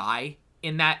other guy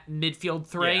in that midfield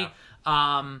three.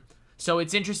 Yeah. So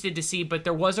it's interesting to see, but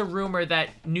there was a rumor that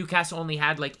Newcastle only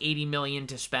had like 80 million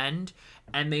to spend,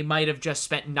 and they might have just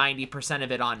spent 90%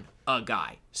 of it on a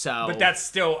guy. So, but that's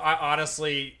still,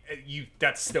 honestly,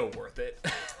 that's still worth it.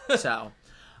 So,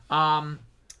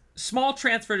 small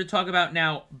transfer to talk about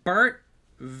now. Bert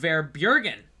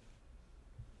Verbruggen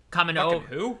coming over.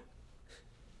 Who?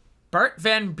 Bert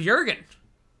van Bergen.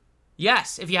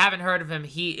 Yes, if you haven't heard of him,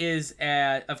 he is,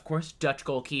 of course, Dutch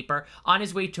goalkeeper on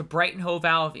his way to Brighton Hove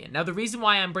Albion. Now, the reason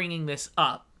why I'm bringing this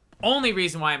up, only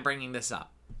reason why I'm bringing this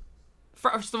up,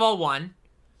 first of all, one,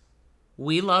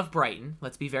 we love Brighton.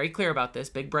 Let's be very clear about this.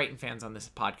 Big Brighton fans on this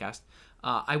podcast.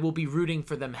 I will be rooting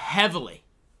for them heavily,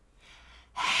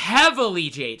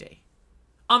 JD,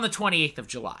 on the 28th of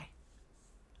July.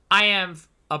 I have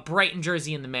a Brighton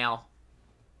jersey in the mail.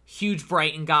 Huge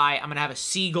Brighton guy. I'm going to have a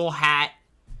seagull hat.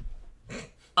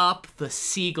 Up the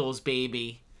Seagulls,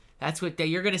 baby. That's what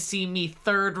you're going to see me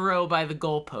third row by the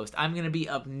goalpost. I'm going to be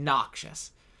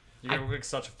obnoxious. You're going to look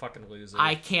such a fucking loser.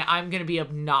 I can't. I'm going to be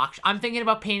obnoxious. I'm thinking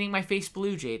about painting my face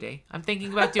blue, JD. I'm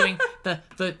thinking about doing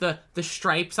the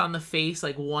stripes on the face,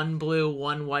 like one blue,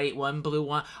 one white, one blue,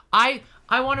 one. I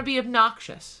want to be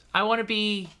obnoxious. I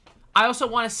also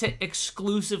want to sit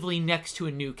exclusively next to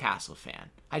a Newcastle fan.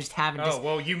 I just haven't. Oh,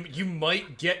 well, you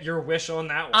might get your wish on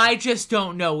that one. I just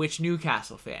don't know which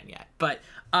Newcastle fan yet. But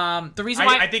the reason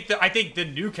why I think the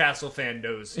Newcastle fan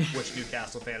knows which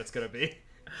Newcastle fan it's gonna be.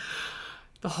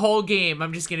 The whole game,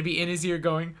 I'm just gonna be in his ear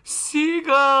going,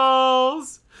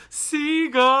 "Seagulls,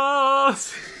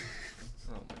 seagulls."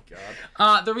 Oh my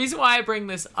god. The reason why I bring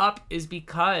this up is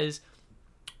because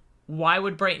why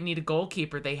would Brighton need a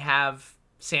goalkeeper? They have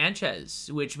Sanchez,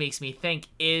 which makes me think,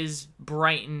 is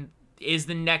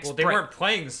the next... Well, they weren't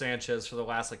playing Sanchez for the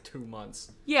last, 2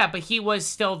 months. Yeah, but he was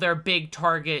still their big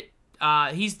target.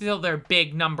 He's still their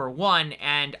big number one,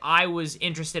 and I was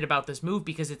interested about this move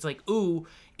because it's like, ooh,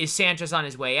 is Sanchez on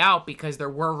his way out? Because there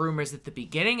were rumors at the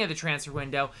beginning of the transfer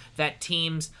window that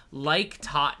teams like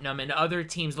Tottenham and other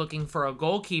teams looking for a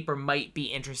goalkeeper might be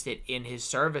interested in his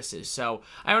services. So,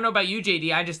 I don't know about you,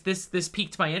 JD. This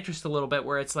piqued my interest a little bit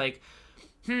where it's like,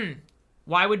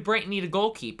 why would Brighton need a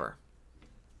goalkeeper?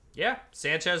 Yeah,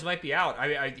 Sanchez might be out.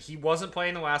 He wasn't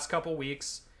playing the last couple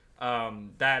weeks.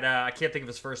 I can't think of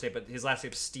his first name, but his last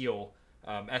name's Steele,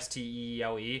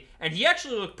 Steele, and he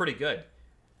actually looked pretty good.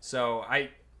 So I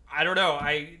don't know.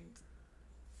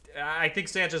 I think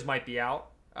Sanchez might be out.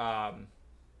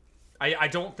 I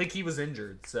don't think he was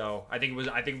injured, so I think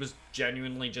it was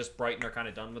genuinely just Brighton are kind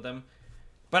of done with him.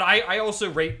 But I also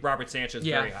rate Robert Sanchez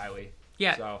very highly.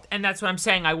 Yeah, so. And that's what I'm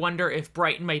saying. I wonder if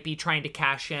Brighton might be trying to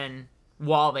cash in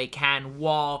while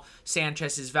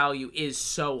Sanchez's value is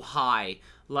so high.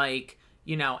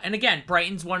 And again,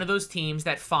 Brighton's one of those teams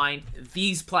that find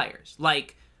these players.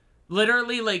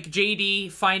 Literally,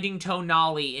 JD finding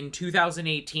Tonali in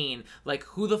 2018.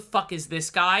 Who the fuck is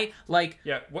this guy?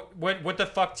 Yeah, what the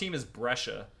fuck team is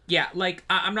Brescia? Yeah,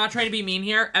 I'm not trying to be mean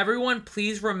here. Everyone,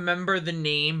 please remember the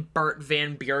name Bert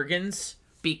van Bergens.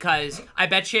 Because I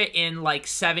bet you in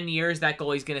 7 years that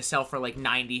goalie's going to sell for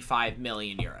 95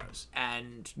 million euros.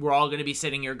 And we're all going to be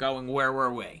sitting here going, where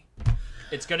were we?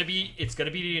 It's going to be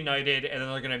United, and then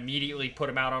they're going to immediately put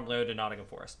him out on loan to Nottingham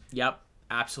Forest. Yep,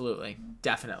 absolutely.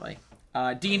 Definitely.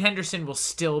 Dean Henderson will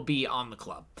still be on the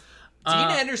club. Dean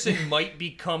Henderson might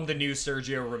become the new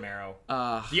Sergio Romero.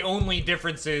 The only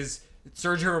difference is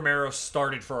Sergio Romero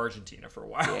started for Argentina for a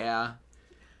while. Yeah.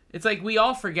 It's we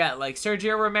all forget,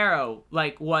 Sergio Romero,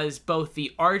 was both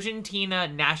the Argentina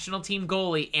national team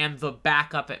goalie and the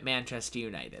backup at Manchester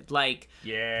United.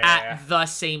 At the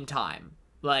same time.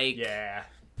 Yeah.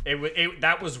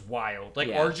 That was wild.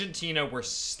 Argentina were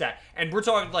stacked. And we're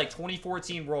talking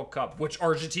 2014 World Cup, which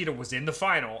Argentina was in the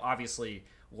final, obviously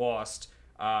lost.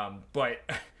 But...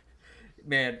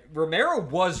 Man, Romero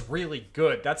was really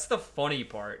good. That's the funny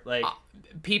part.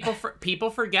 People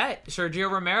forget Sergio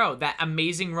Romero, that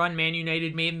amazing run Man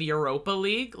United made in the Europa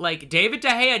League. David De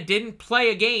Gea didn't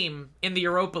play a game in the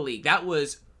Europa League. That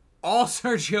was all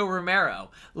Sergio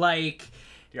Romero.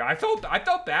 Yeah, I felt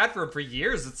bad for him for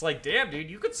years. It's damn, dude,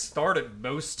 you could start at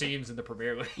most teams in the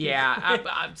Premier League.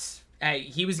 Yeah,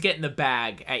 he was getting the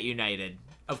bag at United.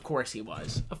 Of course he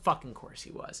was. Of fucking course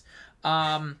he was.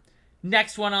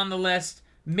 Next one on the list,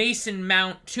 Mason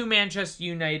Mount to Manchester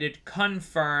United,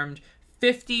 confirmed.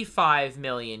 55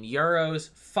 million euros,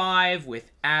 5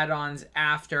 with add-ons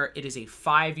after. It is a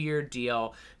 5-year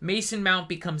deal. Mason Mount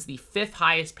becomes the 5th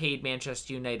highest paid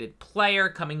Manchester United player,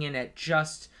 coming in at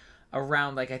just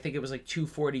around, like, I think it was like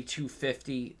 240,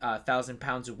 250 thousand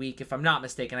pounds a week, if I'm not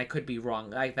mistaken. I could be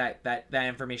wrong. Like that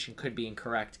information could be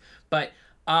incorrect. But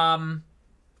as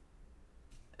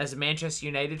a Manchester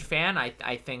United fan,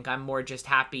 I think I'm more just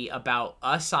happy about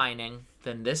a signing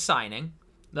than this signing.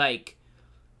 Like,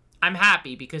 I'm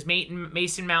happy because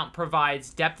Mason Mount provides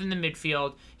depth in the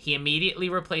midfield. He immediately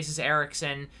replaces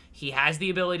Eriksen. He has the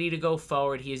ability to go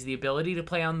forward. He has the ability to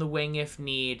play on the wing if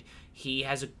need. He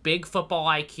has a big football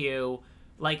IQ.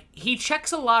 Like, he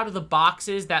checks a lot of the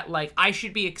boxes that, like, I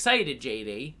should be excited,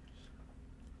 JD.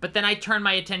 But then I turn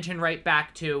my attention right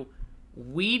back to,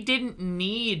 we didn't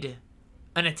need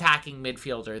an attacking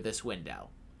midfielder this window.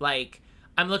 Like,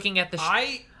 I'm looking at the...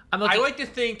 I like to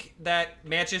think that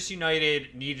Manchester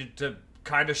United needed to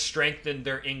kind of strengthen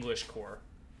their English core.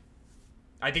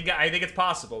 I think it's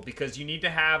possible because you need to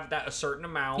have that a certain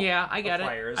amount. Yeah, I get of it.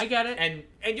 Players, I get it. And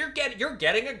you're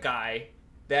getting a guy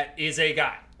that is a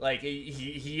guy. Like,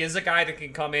 he is a guy that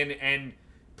can come in and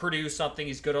produce something.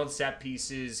 He's good on set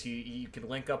pieces. He can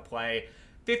link up play.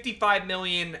 55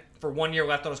 million for 1 year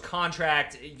left on his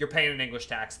contract. You're paying an English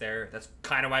tax there. That's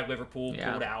kind of why Liverpool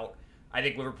pulled out. I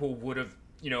think Liverpool would have,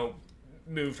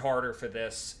 moved harder for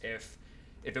this if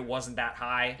it wasn't that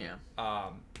high. Yeah.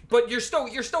 But you're still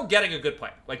getting a good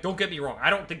player. Like, don't get me wrong.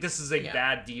 I don't think this is a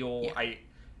bad deal. Yeah.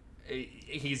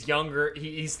 He's younger.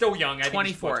 He's still young. I think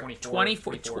 24. He's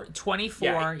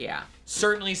 24. Yeah.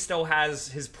 Certainly still has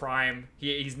his prime.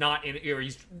 He's not in, or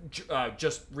he's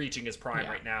just reaching his prime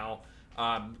right now.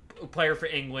 Player for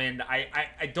England.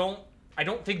 I don't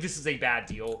think this is a bad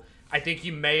deal. I think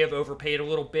you may have overpaid a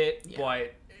little bit,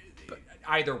 but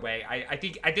either way, I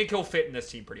think he'll fit in this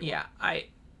team pretty well. Yeah,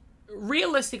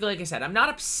 realistically, like I said, I'm not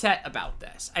upset about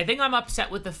this. I think I'm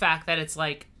upset with the fact that it's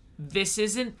like, this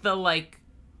isn't the, like,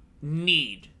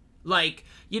 need. Like,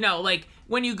 like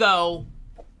when you go,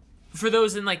 for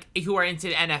those in, like, who are into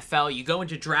the NFL, you go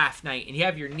into draft night and you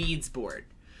have your needs board.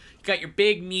 You got your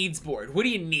big needs board. What do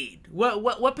you need?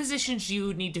 What positions do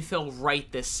you need to fill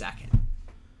right this second?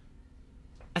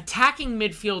 Attacking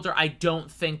midfielder, I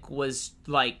don't think was,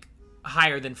 like,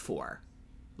 higher than 4.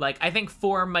 Like, I think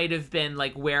 4 might have been,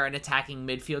 like, where an attacking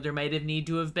midfielder might have need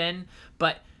to have been.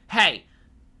 But, hey,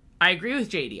 I agree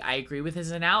with JD. I agree with his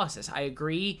analysis. I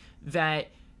agree that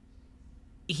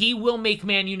he will make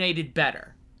Man United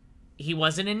better. He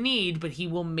wasn't in need, but he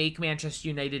will make Manchester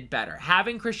United better.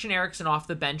 Having Christian Eriksen off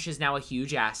the bench is now a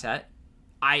huge asset.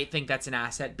 I think that's an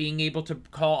asset. Being able to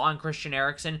call on Christian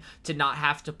Eriksen to not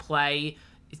have to play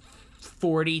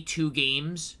 42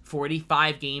 games,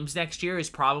 45 games next year is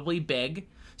probably big.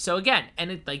 So again,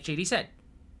 and like JD said,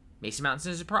 Mason Mount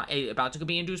is about to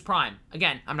be into his prime.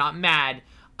 Again, I'm not mad.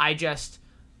 I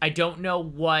don't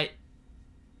know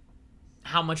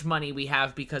how much money we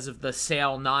have because of the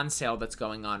non-sale that's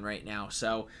going on right now.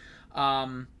 So,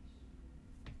 I'm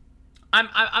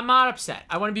not upset.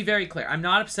 I want to be very clear. I'm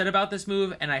not upset about this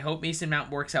move, and I hope Mason Mount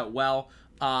works out well.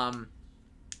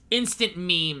 Instant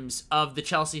memes of the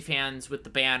Chelsea fans with the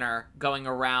banner going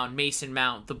around, Mason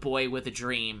Mount, the boy with a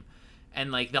dream, and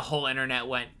like the whole internet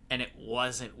went, and it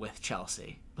wasn't with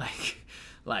Chelsea.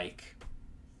 Like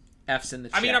F's in the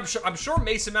chat. I mean, I'm sure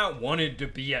Mason Mount wanted to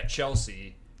be at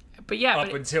Chelsea. But yeah,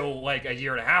 until like a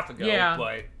year and a half ago. Yeah.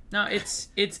 But no, it's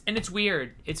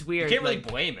weird. It's weird. You can't really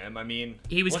blame him. I mean,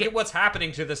 look at what's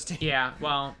happening to this team. Yeah.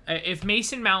 Well, if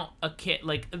Mason Mount,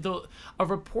 a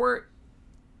report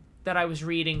that I was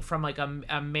reading from like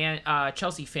a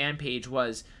Chelsea fan page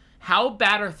was, how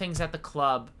bad are things at the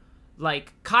club?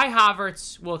 Like Kai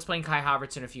Havertz, we'll explain Kai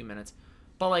Havertz in a few minutes.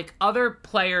 But like other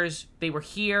players, they were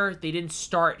here, they didn't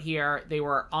start here, they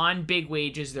were on big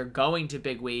wages, they're going to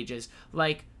big wages.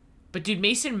 Like, but dude,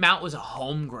 Mason Mount was a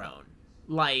homegrown.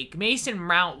 Like, Mason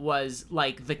Mount was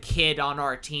like the kid on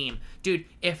our team. Dude,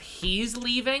 if he's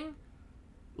leaving,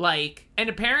 like, and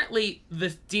apparently the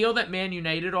deal that Man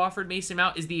United offered Mason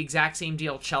Mount is the exact same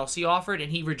deal Chelsea offered,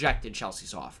 and he rejected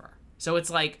Chelsea's offer. So it's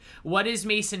like, what is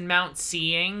Mason Mount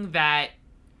seeing that,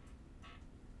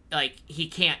 like, he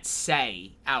can't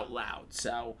say out loud?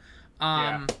 So,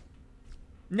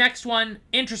 Next one,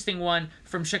 interesting one,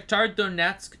 from Shakhtar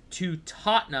Donetsk to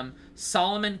Tottenham,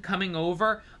 Solomon coming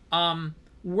over.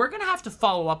 We're going to have to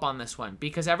follow up on this one,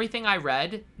 because everything I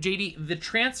read, JD, the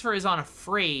transfer is on a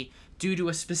free due to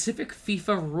a specific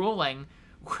FIFA ruling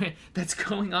that's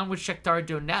going on with Shakhtar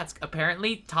Donetsk.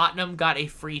 Apparently, Tottenham got a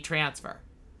free transfer.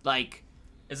 Like,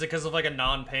 is it because of like a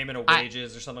non-payment of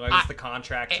wages or something like that? The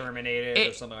contract terminated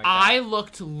or something like that? I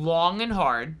looked long and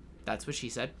hard That's what she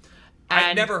said.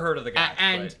 I've never heard of the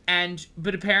guy.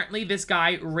 But apparently this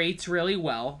guy rates really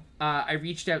well. I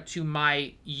reached out to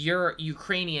my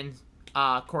Ukrainian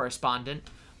correspondent.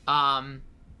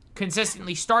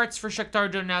 Consistently starts for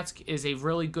Shakhtar Donetsk, is a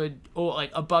really good,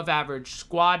 above average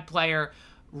squad player.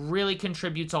 Really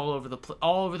contributes all over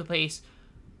the place.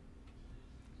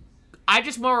 I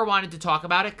just more wanted to talk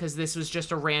about it because this was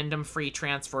just a random free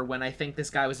transfer when I think this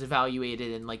guy was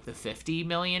evaluated in like the 50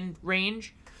 million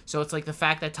range. So it's like the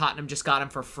fact that Tottenham just got him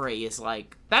for free is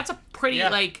like, that's a pretty I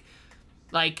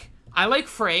like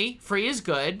free. Free is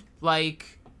good.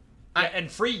 And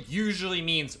free usually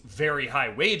means very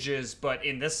high wages, but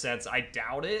in this sense, I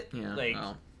doubt it.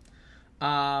 Yeah.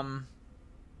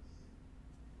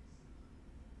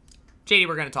 JD,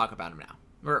 we're going to talk about him now.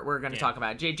 We're going to talk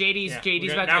about it. JD's about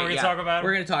to... Now we're going to talk about him?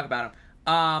 We're going to talk about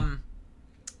him.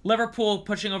 Liverpool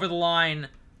pushing over the line.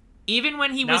 Even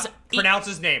when he was... Pronounce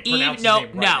his name.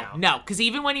 No. Because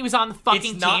even when he was on the fucking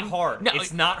team... It's not hard. No,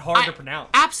 it's not hard to pronounce.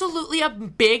 Absolutely a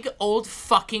big old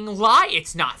fucking lie.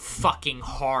 It's not fucking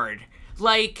hard.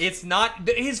 It's not...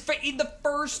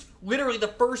 Literally the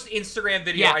first Instagram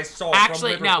video I saw from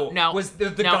Liverpool was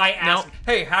the guy asking,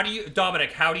 hey, how do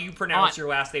you pronounce your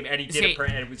last name? And he did it,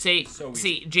 and it was so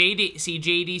easy.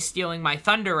 JD's stealing my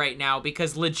thunder right now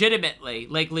because legitimately,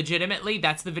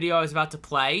 that's the video I was about to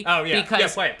play. Oh, yeah.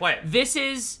 Because play it. This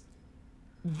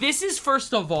is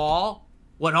first of all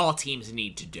what all teams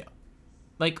need to do.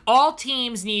 All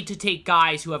teams need to take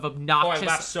guys who have obnoxious...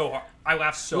 Oh, I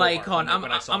laughed so hard. I'm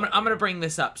going to bring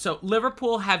this up. So,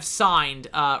 Liverpool have signed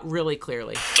really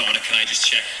clearly. Dominic, can I just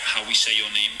check how we say your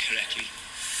name correctly?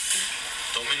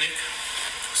 Dominic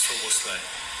Soboslai.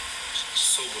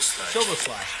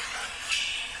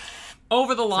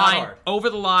 Over the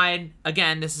line.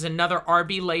 Again, this is another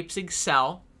RB Leipzig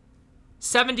sell.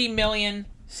 70 million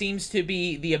seems to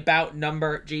be the about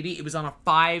number. JD, it was on a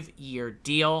 5-year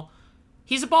deal.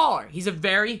 He's a baller. He's a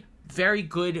very, very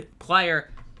good player.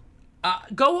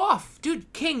 Go off.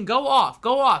 Dude, King, go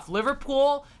off.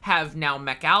 Liverpool have now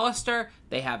McAllister.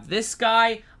 They have this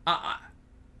guy.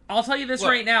 I'll tell you this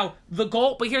right now. The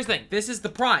goal, but here's the thing. This is the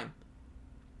prime.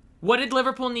 What did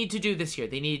Liverpool need to do this year?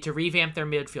 They needed to revamp their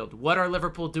midfield. What are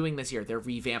Liverpool doing this year? They're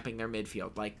revamping their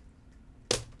midfield.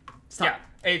 Stop.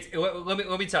 Yeah.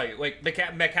 Let me tell you.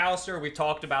 McAllister, we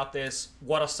talked about this.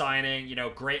 What a signing.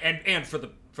 Great. And for the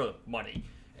money.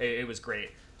 It was great.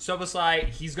 Soboslai,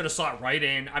 he's going to slot right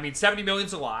in. I mean, 70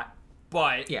 million's a lot,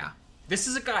 but this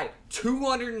is a guy,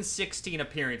 216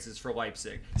 appearances for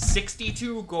Leipzig,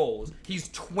 62 goals. He's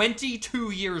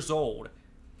 22 years old,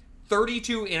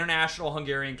 32 international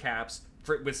Hungarian caps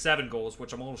with 7 goals,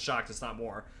 which I'm a little shocked it's not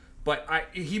more. But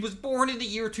he was born in the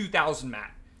year 2000,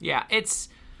 Matt. Yeah,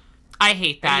 I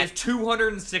hate that. And he has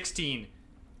 216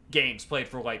 games played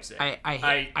for Leipzig.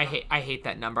 I hate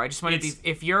that number. I just want to be...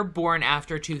 If you're born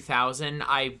after 2000,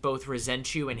 I both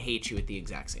resent you and hate you at the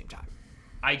exact same time.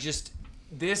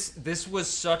 This was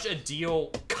such a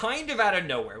deal kind of out of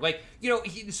nowhere.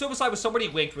 Soboslai was somebody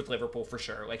linked with Liverpool for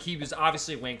sure. He was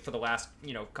obviously linked for the last,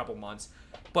 couple months.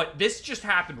 But this just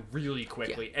happened really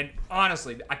quickly. Yeah. And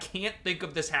honestly, I can't think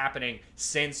of this happening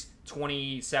since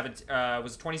 2017,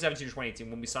 was it 2017 or 2018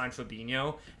 when we signed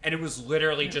Fabinho. And it was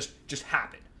literally just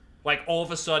happened. All of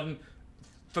a sudden,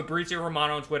 Fabrizio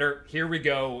Romano on Twitter, here we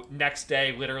go. Next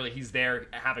day, literally, he's there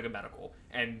having a medical.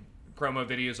 And promo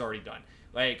video's already done.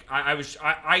 I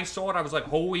saw it, I was like,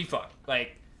 holy fuck.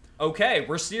 Okay,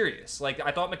 we're serious.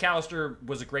 I thought McAllister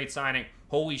was a great signing.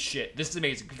 Holy shit, this is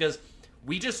amazing. Because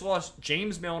we just lost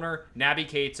James Milner, Naby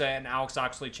Keita, and Alex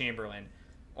Oxlade-Chamberlain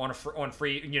on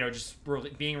free,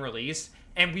 being released.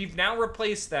 And we've now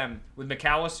replaced them with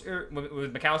McAllister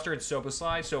and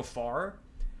Soboslai so far.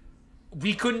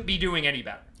 We couldn't be doing any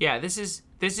better. Yeah, this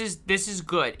is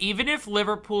good. Even if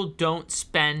Liverpool don't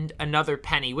spend another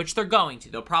penny, which they're going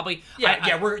to, they'll probably.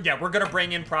 We're gonna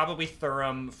bring in probably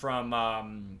Thuram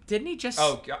from. Didn't he just?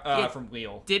 From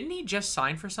Lille. Didn't he just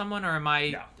sign for someone, or am I?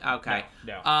 No. Okay.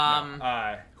 No.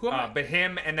 Who am I? But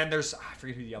him, and then there's I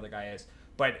forget who the other guy is.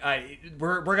 But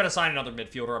we're gonna sign another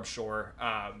midfielder, I'm sure.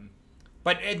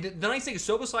 But the nice thing is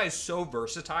Soboslai is so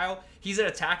versatile. He's an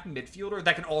attacking midfielder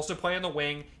that can also play on the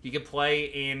wing. He can play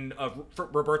in a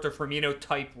Roberto Firmino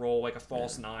type role, like a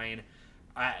false 9.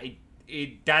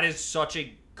 That is such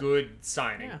a good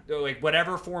signing. Yeah.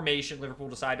 Whatever formation Liverpool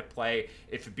decide to play,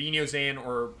 if Fabinho's in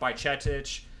or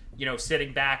Bajcetic,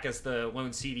 sitting back as the lone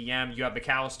CDM, you have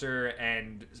McAllister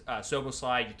and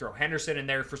Soboslai. You throw Henderson in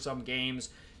there for some games.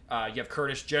 You have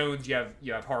Curtis Jones. You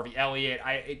have Harvey Elliott.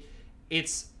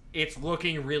 It's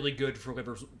looking really good for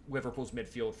Liverpool's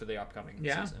midfield for the upcoming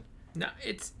season. No,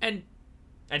 it's and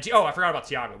And I forgot about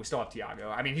Thiago. We still have Thiago.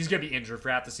 I mean, he's going to be injured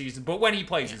throughout the season, but when he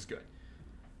plays, he's good.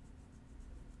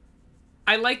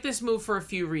 I like this move for a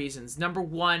few reasons. Number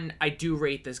one, I do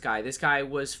rate this guy. This guy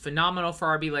was phenomenal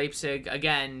for RB Leipzig.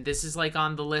 Again, this is like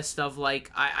on the list of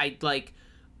like I'm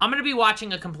going to be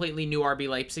watching a completely new RB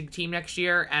Leipzig team next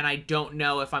year, and I don't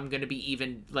know if I'm going to be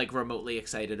even like remotely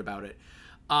excited about it.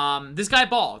 This guy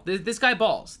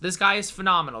balls. This guy is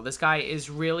phenomenal. This guy is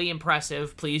really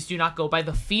impressive. Please do not go by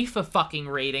the FIFA fucking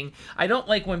rating. I don't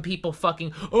like when people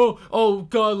fucking, oh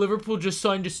god, Liverpool just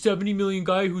signed a 70 million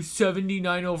guy who's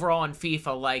 79 overall on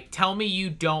FIFA. Like, tell me you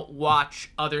don't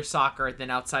watch other soccer than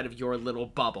outside of your little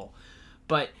bubble.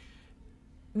 But,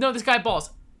 no, this guy balls.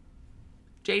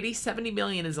 JD, 70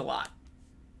 million is a lot.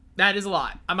 That is a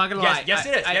lot. I'm not gonna lie. Yes,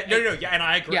 it is. And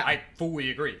I agree. Yeah. I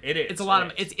fully agree. It is. It's a lot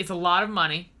of it's a lot of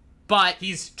money, but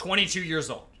he's 22 years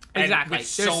old. Exactly.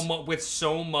 And with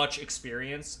so much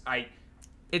experience, I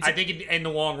think in the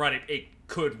long run, it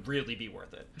could really be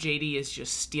worth it. JD is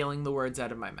just stealing the words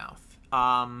out of my mouth.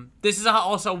 This is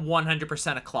also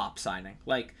 100% a Klopp signing.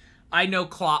 Like, I know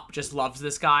Klopp just loves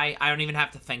this guy. I don't even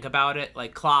have to think about it.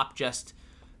 Like, Klopp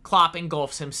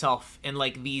engulfs himself in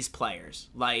like these players.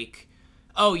 Like,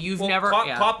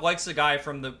 Klopp likes the guy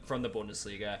from the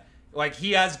Bundesliga. Like,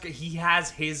 he has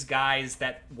his guys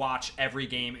that watch every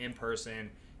game in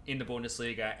person in the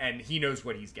Bundesliga, and he knows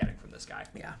what he's getting from this guy.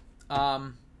 Yeah.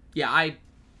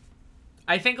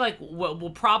 I think like what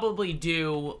we'll probably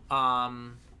do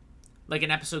like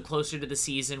an episode closer to the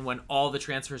season when all the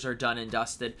transfers are done and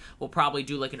dusted. We'll probably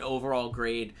do like an overall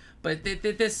grade. But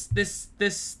this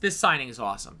signing is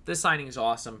awesome. This signing is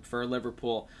awesome for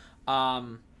Liverpool.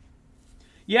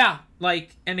 Yeah,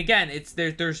 like, and again,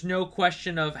 there's no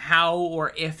question of how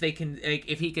or if they can, like,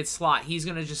 if he could slot, he's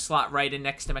gonna just slot right in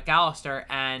next to McAllister,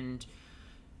 and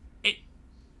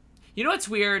you know what's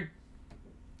weird?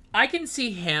 I can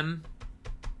see him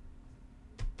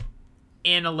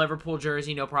in a Liverpool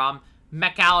jersey, no problem.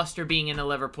 McAllister being in a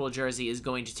Liverpool jersey is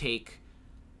going to take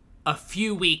a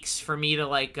few weeks for me to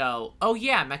like go, oh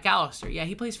yeah, McAllister, yeah,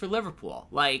 he plays for Liverpool,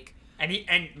 like, and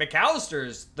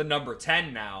McAllister's the number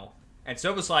 10 now. And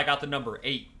Szoboszlai got the number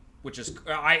 8, which is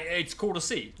it's cool to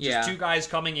see. Just two guys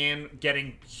coming in,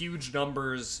 getting huge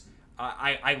numbers.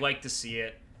 I like to see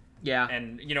it. Yeah.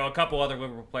 And, a couple other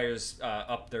Liverpool players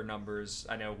up their numbers.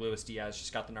 I know Luis Diaz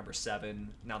just got the number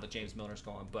 7 now that James Milner's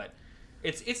gone. But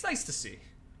it's nice to see.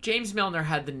 James Milner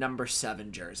had the number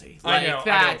 7 jersey. Like, I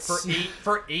know.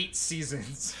 For 8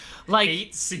 seasons. Like,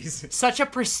 8 seasons. Such a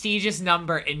prestigious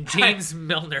number, and James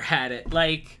Milner had it.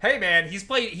 Like, hey man, he's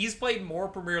played more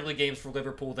Premier League games for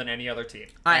Liverpool than any other team.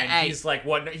 He's like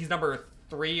he's number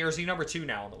 3 or is he number 2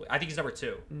 now on the I think he's number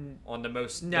 2 on the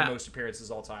most appearances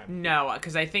all time. No,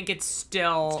 because I think it's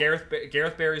still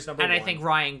Gareth Barry's number 1. And I think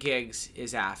Ryan Giggs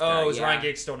is after. Oh, is Ryan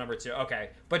Giggs still number 2?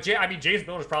 Okay. But James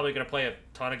Milner's probably going to play a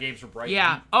ton of games for Brighton.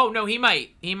 Yeah. Oh no, he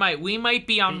might. We might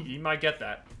be on. He might get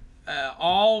that.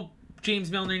 All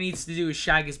James Milner needs to do is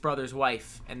shag his brother's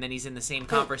wife, and then he's in the same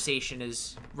conversation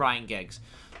as Ryan Giggs.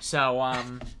 So,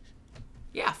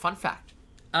 yeah, fun fact.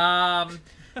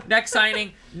 Next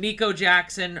signing, Nico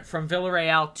Jackson from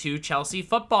Villarreal to Chelsea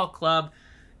Football Club.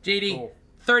 JD, cool.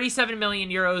 37 million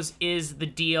euros is the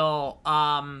deal.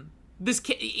 This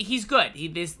kid, he's good.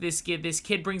 This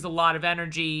kid brings a lot of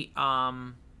energy.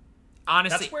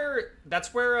 Honestly,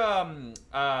 that's where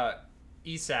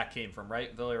Isak came from,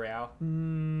 right? Villarreal.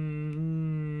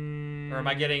 Or am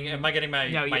I getting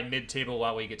my mid-table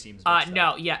La Liga teams mixed up?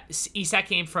 No, yeah, Isak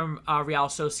came from Real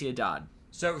Sociedad.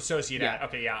 So Sociedad. Yeah.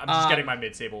 Okay, yeah. I'm just getting my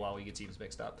mid-table La Liga teams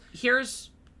mixed up. Here's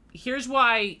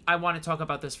why I want to talk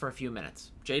about this for a few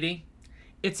minutes. JD,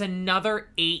 it's another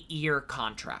 8-year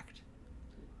contract.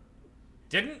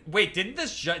 Didn't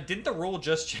the rule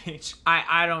just change?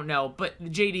 I don't know, but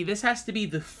JD, this has to be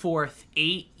the 4th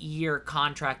 8-year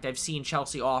contract I've seen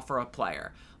Chelsea offer a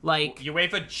player. Like,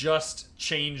 UEFA just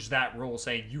changed that rule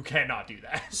saying you cannot do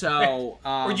that. So,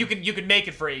 or you can make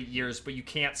it for 8 years, but you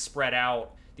can't spread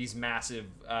out these massive.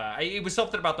 It was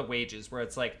something about the wages where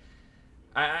it's like,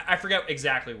 I forget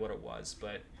exactly what it was,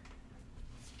 but.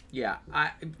 Yeah,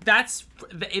 that's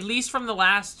at least from the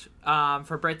last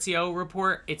Fabrizio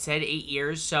report. It said 8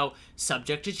 years, so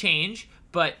subject to change.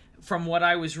 But from what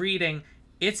I was reading,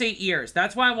 it's 8 years.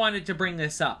 That's why I wanted to bring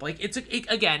this up. Like,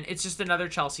 again, it's just another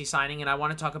Chelsea signing, and I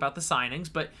want to talk about the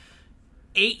signings. But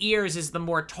 8 years is the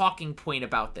more talking point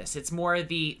about this. It's more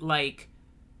the like,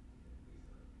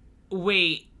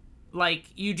 wait, like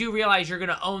you do realize you're going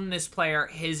to own this player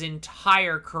his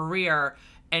entire career.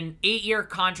 and 8-year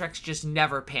contracts just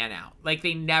never pan out. Like,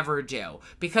 they never do.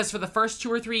 Because for the first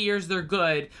 2 or 3 years, they're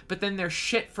good, but then they're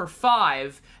shit for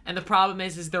 5, and the problem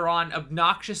is they're on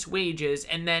obnoxious wages,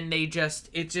 and then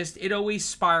it always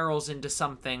spirals into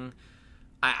something.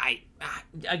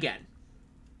 Again,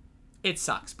 it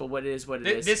sucks, but what it is, what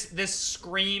it is. This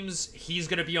screams he's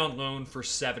going to be on loan for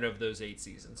 7 of those 8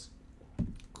 seasons.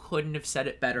 Couldn't have said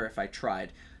it better if I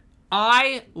tried.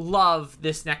 I love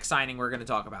this next signing we're going to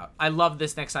talk about.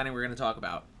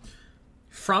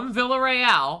 From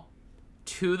Villarreal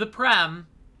to the Prem,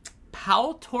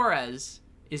 Pau Torres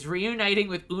is reuniting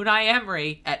with Unai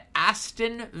Emery at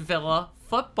Aston Villa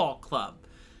Football Club.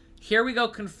 Here we go,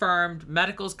 confirmed.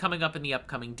 Medical's coming up in the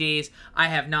upcoming days. I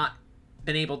have not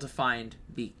been able to find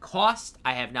the cost.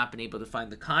 I have not been able to find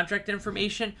the contract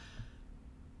information.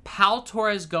 Pau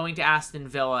Torres going to Aston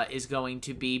Villa is going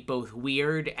to be both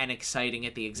weird and exciting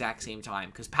at the exact same time,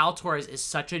 because Pau Torres is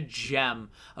such a gem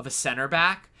of a center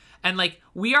back. And, like,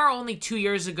 we are only 2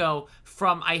 years ago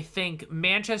from, I think,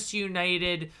 Manchester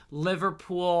United,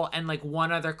 Liverpool, and, like,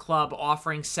 one other club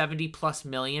offering 70+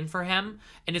 million for him.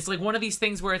 And it's, like, one of these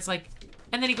things where it's, like,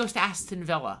 and then he goes to Aston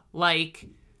Villa. Like,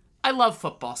 I love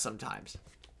football sometimes.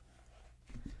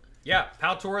 Yeah,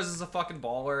 Pau Torres is a fucking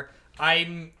baller.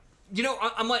 I'm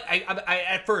like, I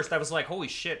at first I was like, holy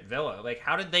shit, Villa. Like,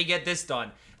 how did they get this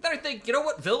done? Then I think, you know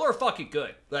what? Villa are fucking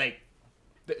good. Like,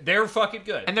 they're fucking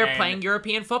good. And they're playing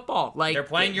European football. Like, they're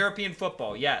playing European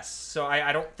football, yes. So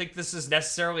I don't think this is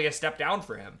necessarily a step down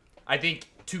for him. I think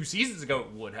 2 seasons ago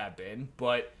it would have been,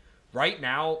 but right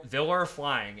now Villa are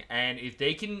flying, and if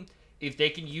they can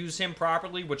use him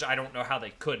properly, which I don't know how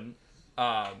they couldn't,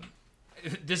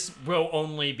 this will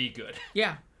only be good.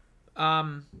 Yeah.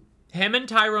 Him and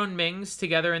Tyrone Mings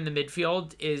together in the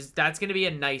midfield that's going to be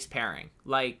a nice pairing.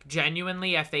 Like,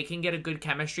 genuinely, if they can get a good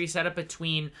chemistry set up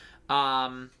between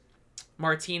Douglas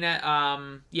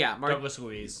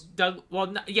Luiz.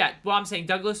 I'm saying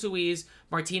Douglas Luiz,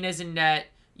 Martinez in net.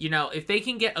 You know, if they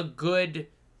can get a good,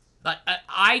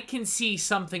 I can see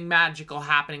something magical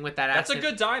happening with that. That's a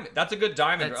good diamond. That's a good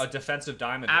diamond, a defensive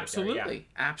diamond. Absolutely, right there, yeah.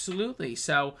 Absolutely.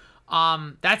 So,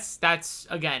 that's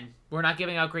again, we're not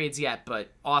giving out grades yet, but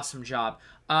awesome job.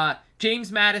 James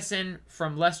Maddison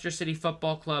from Leicester City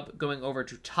Football Club going over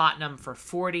to Tottenham for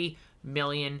 40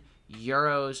 million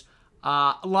euros.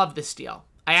 Love this deal.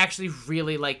 I actually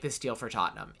really like this deal for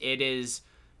Tottenham. It is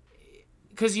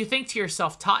because you think to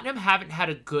yourself, Tottenham haven't had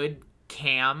a good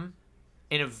cam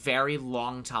in a very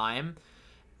long time.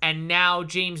 And now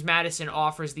James Maddison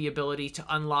offers the ability to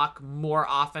unlock more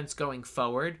offense going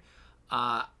forward.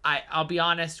 I'll be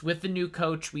honest, with the new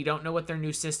coach, we don't know what their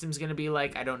new system's going to be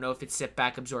like. I don't know if it's sit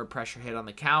back, absorb pressure, hit on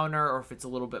the counter, or if it's a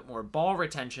little bit more ball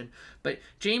retention. But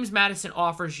James Maddison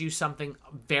offers you something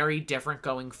very different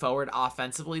going forward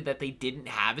offensively that they didn't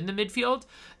have in the midfield.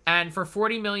 And for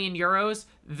 40 million euros,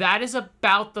 that is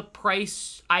about the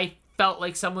price I felt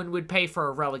like someone would pay for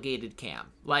a relegated cam.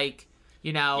 Like,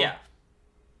 you know... Yeah.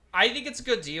 I think it's a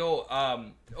good deal.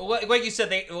 Like you said,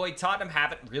 Tottenham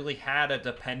haven't really had a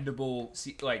dependable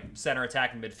center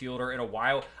attacking midfielder in a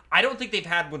while. I don't think they've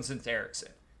had one since Eriksen,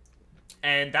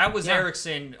 and that was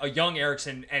Eriksen, a young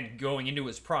Eriksen, and going into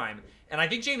his prime. And I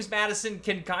think James Maddison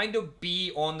can kind of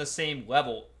be on the same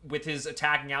level with his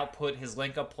attacking output, his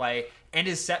link-up play, and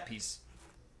his set piece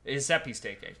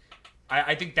taking.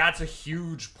 I think that's a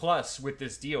huge plus with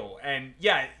this deal. And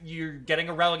yeah, you're getting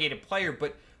a relegated player,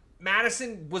 but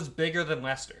Maddison was bigger than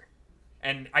Leicester,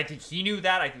 and I think he knew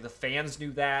that. I think the fans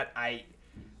knew that. I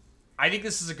think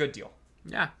this is a good deal.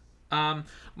 Yeah.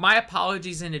 My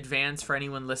apologies in advance for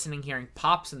anyone listening hearing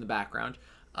pops in the background.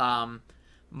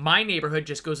 My neighborhood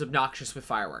just goes obnoxious with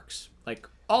fireworks, like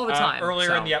all the time.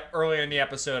 Earlier in the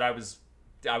episode, I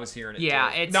was hearing it. Yeah,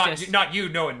 too. it's not you,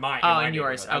 no, in mine. Oh, in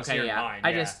yours. Okay, yeah.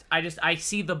 Mine, I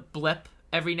see the blip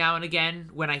every now and again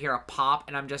when I hear a pop,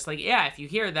 and I'm just like, yeah, if you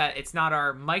hear that, it's not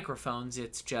our microphones,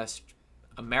 it's just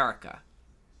America.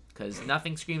 Because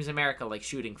nothing screams America like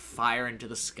shooting fire into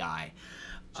the sky.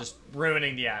 Just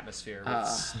ruining the atmosphere with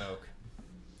smoke.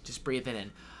 Just breathe it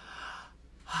in.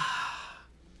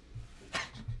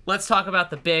 Let's talk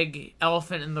about the big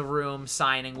elephant in the room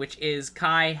signing, which is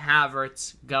Kai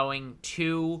Havertz going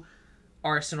to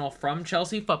Arsenal from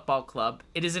Chelsea Football Club.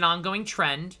 It is an ongoing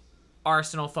trend.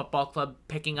 Arsenal Football Club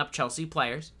picking up Chelsea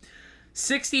players.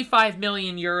 65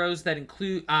 million euros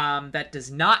that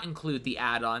does not include the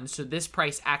add-ons, so this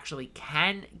price actually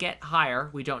can get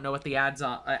higher. We don't know what the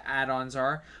add-ons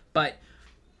are, but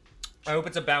I hope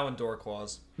it's a Ballon d'Or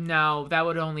clause. No, that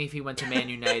would only if he went to Man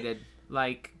United.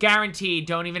 Like, guaranteed,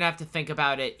 don't even have to think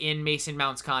about it. In Mason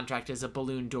Mount's contract is a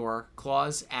Ballon d'Or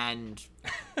clause, and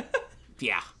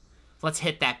yeah. Let's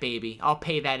hit that baby. I'll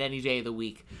pay that any day of the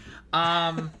week.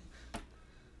 Yeah,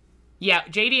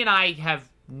 JD and I have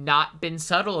not been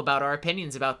subtle about our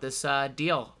opinions about this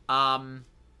deal.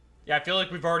 Yeah, I feel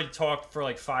like we've already talked for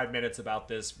like 5 minutes about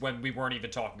this when we weren't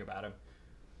even talking about him.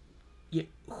 Yeah,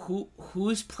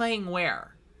 who's playing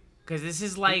where? Because this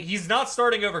is like... He's not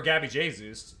starting over Gabby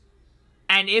Jesus.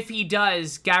 And if he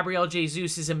does, Gabriel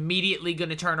Jesus is immediately going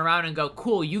to turn around and go,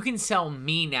 cool, you can sell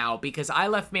me now because I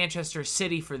left Manchester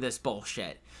City for this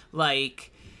bullshit.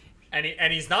 Like...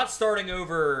 And he's not starting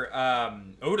over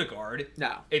Odegaard.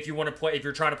 No. If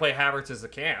you're trying to play Havertz as a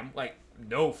cam, like,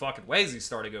 no fucking way is he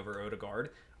starting over Odegaard.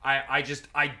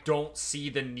 I don't see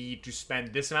the need to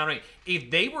spend this amount of money.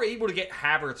 If they were able to get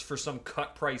Havertz for some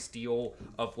cut price deal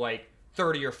of like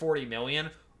 30 or 40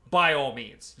 million, by all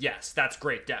means, yes, that's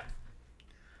great depth.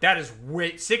 That is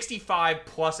 65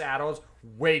 plus add-ons,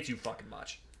 way too fucking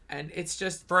much. And it's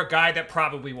just... For a guy that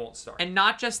probably won't start. And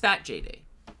not just that, JD.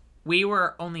 We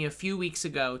were only a few weeks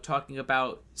ago talking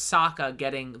about Saka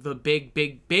getting the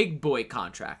big boy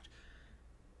contract.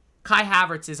 Kai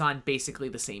Havertz is on basically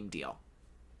the same deal.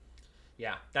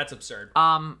 Yeah, that's absurd.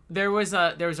 There was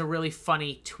a really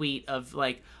funny tweet of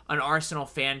like an Arsenal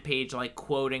fan page like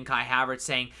quoting Kai Havertz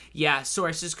saying, "Yeah,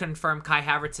 sources confirm Kai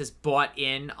Havertz has bought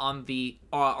in on the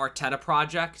Arteta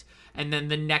project." And then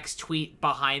the next tweet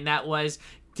behind that was,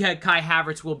 Kai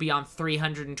Havertz will be on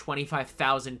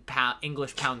 325,000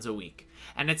 English pounds a week.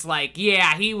 And it's like,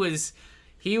 yeah, he was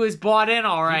bought in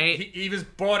all right. He was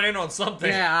bought in on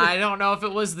something. Yeah, I don't know if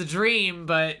it was the dream,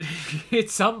 but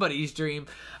it's somebody's dream.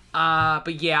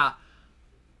 But yeah,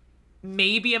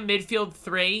 maybe a midfield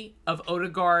three of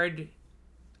Odegaard,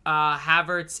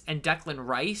 Havertz, and Declan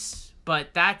Rice.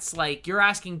 But that's like, you're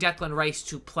asking Declan Rice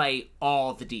to play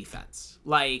all the defense.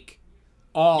 Like,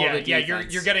 all the defense. Yeah,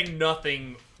 you're getting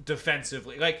nothing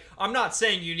defensively. Like, I'm not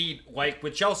saying you need, like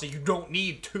with Chelsea, you don't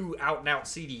need two out-and-out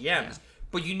CDMs,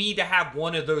 but you need to have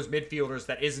one of those midfielders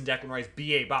that isn't Declan Rice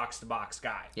be a box-to-box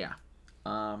guy. Yeah.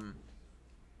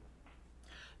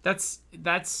 That's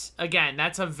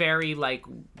a very, like,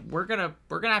 we're gonna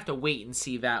have to wait and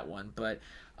see that one. But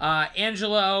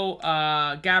Angelo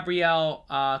Gabriel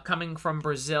coming from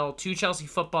Brazil to Chelsea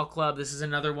Football Club. This is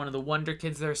another one of the wonder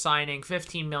kids they're signing.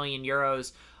 15 million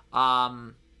euros.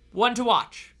 One to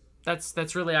watch.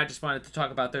 That's really, I just wanted to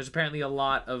talk about. There's apparently a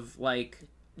lot of like...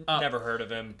 Never heard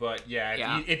of him, but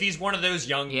if he's one of those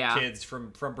young kids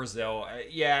from Brazil,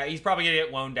 he's probably gonna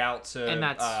get loaned out to. And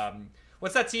that's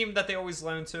what's that team that they always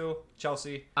loan to?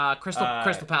 Chelsea.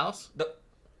 Crystal Palace.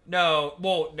 No.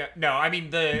 I mean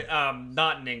the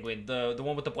not in England. The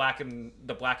one with the black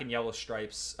and yellow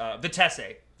stripes.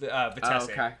 Vitesse. Vitesse. Oh,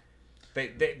 okay.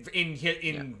 They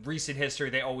in recent history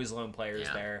they always loan players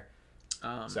there.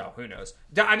 So who knows?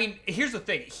 I mean, here's the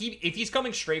thing: if he's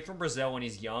coming straight from Brazil and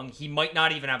he's young, he might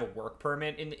not even have a work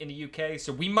permit in the UK.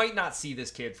 So we might not see this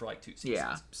kid for like 2 seasons.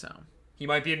 Yeah. So he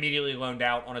might be immediately loaned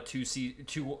out on a two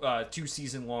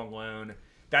season long loan.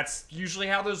 That's usually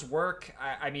how those work.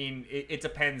 I mean, it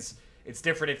depends. It's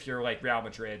different if you're like Real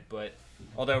Madrid, but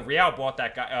although Real bought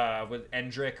that guy with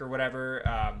Endrick or whatever,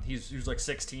 he was like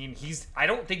 16. I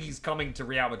don't think he's coming to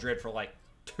Real Madrid for like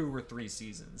 2 or 3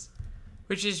 seasons.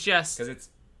 Which is just... Because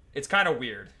it's kind of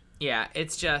weird. Yeah,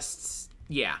 it's just...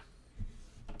 Yeah.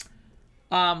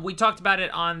 We talked about it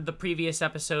on the previous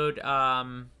episode.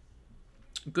 Gundogan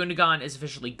is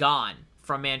officially gone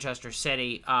from Manchester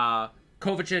City.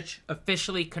 Kovacic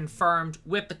officially confirmed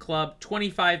with the club,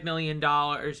 $25 million,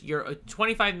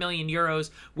 25 million euros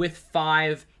with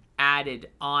 5 added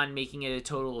on, making it a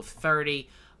total of 30.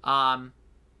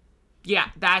 Yeah,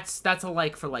 that's a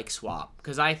like-for-like swap.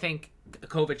 Because I think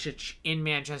Kovacic in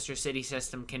Manchester City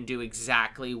system can do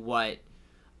exactly what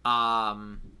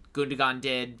Gundogan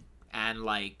did, and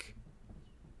like,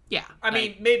 yeah. I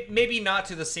mean, maybe not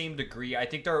to the same degree. I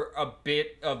think they're a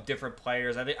bit of different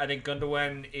players. I think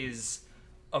Gundogan is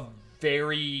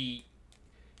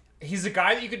he's a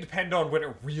guy that you can depend on when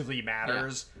it really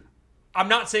matters. Yeah. I'm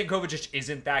not saying Kovacic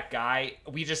isn't that guy.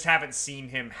 We just haven't seen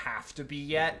him have to be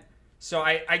yet. So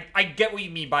I get what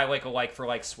you mean by like a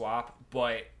like-for-like swap,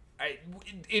 but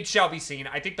it shall be seen.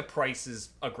 I think the price is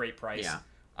a great price.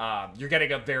 Yeah. You're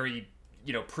getting a very,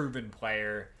 proven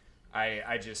player.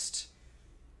 I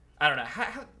don't know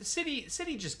how City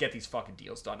just get these fucking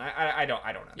deals done. I don't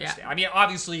understand. Yeah. I mean,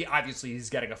 obviously he's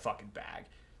getting a fucking bag.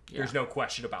 Yeah. There's no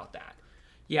question about that.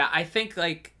 Yeah, I think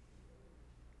like,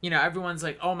 everyone's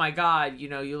like, oh my god,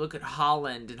 you look at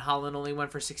Haaland, and Haaland only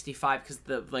went for 65 because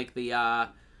well,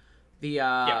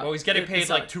 he's getting paid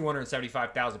like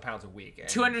 £275,000 a week. And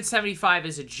 275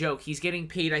 is a joke. He's getting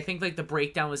paid, I think like the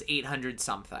breakdown was 800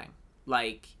 something.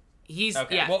 Like, He's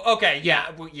Okay. yeah. Well, okay.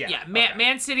 Yeah. Well, yeah. Yeah, Okay.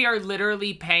 Man City are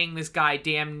literally paying this guy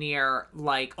damn near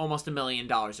like almost $1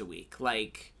 million a week.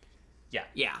 Like, Yeah.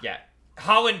 Yeah. Yeah.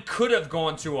 Holland could have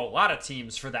gone to a lot of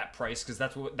teams for that price because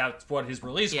that's what his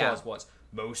release Yeah. clause was.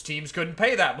 Most teams couldn't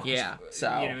pay that much. Yeah,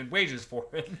 so- in wages for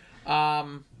it.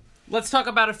 let's talk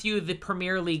about a few of the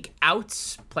Premier League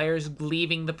outs, players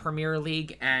leaving the Premier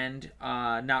League and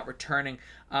not returning.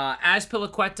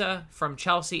 Azpilicueta from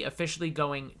Chelsea officially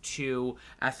going to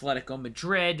Atletico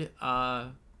Madrid.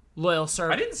 Loyal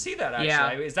servant. I didn't see that actually.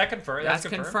 Yeah. Is that confirmed? That's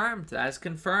confirmed. That's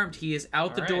confirmed. He is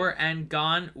out the All door right. and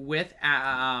gone with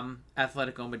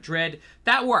Atletico Madrid.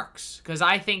 That works because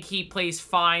I think he plays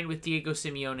fine with Diego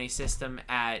Simeone's system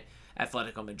at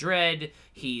Atletico Madrid.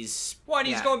 He's Well, and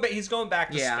yeah. he's going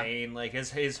back to Yeah. Spain, like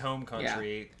his home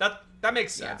country. That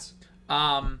makes sense.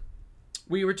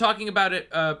 We were talking about it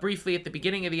briefly at the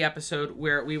beginning of the episode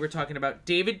where we were talking about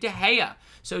David De Gea.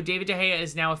 So David De Gea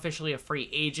is now officially a free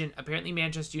agent. Apparently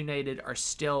Manchester United are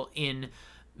still in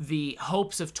the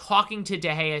hopes of talking to De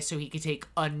Gea so he could take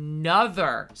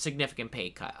another significant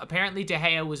pay cut. Apparently De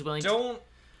Gea was willing to...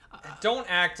 Don't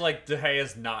act like De Gea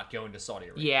is not going to Saudi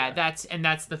Arabia. Yeah,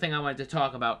 that's the thing I wanted to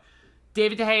talk about.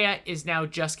 David De Gea is now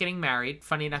just getting married.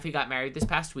 Funny enough, he got married this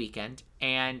past weekend,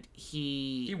 and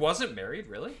He wasn't married,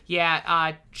 really?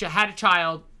 had a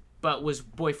child, but was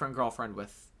boyfriend-girlfriend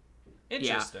with...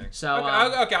 Interesting. So,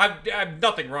 okay, I've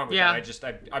nothing wrong with yeah.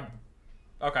 that. I'm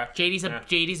okay.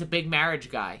 JD's a big marriage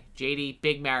guy. JD,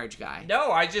 big marriage guy. No,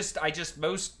 I just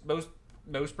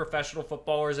most professional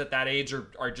footballers at that age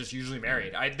are just usually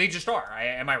married. They just are.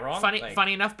 Am I wrong?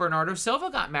 Funny enough, Bernardo Silva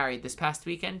got married this past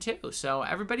weekend too. So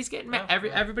everybody's getting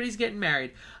everybody's getting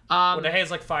married. Well, De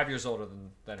Gea's like 5 years older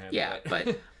than him. Yeah,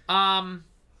 but I'm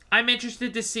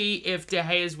interested to see if De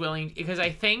Gea is willing, because I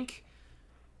think,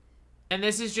 and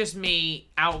this is just me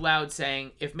out loud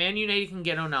saying, if Man United can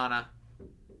get Onana,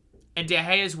 and De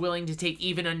Gea is willing to take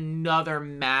even another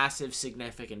massive,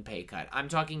 significant pay cut, I'm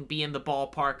talking be in the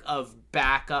ballpark of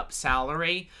backup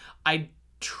salary, I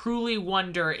truly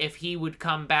wonder if he would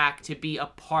come back to be a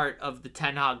part of the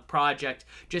Ten Hag project,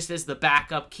 just as the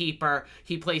backup keeper.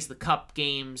 He plays the cup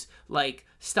games, like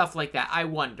stuff like that. I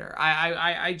wonder.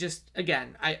 I just,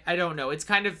 again, I don't know. It's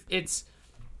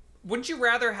Wouldn't you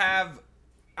rather have?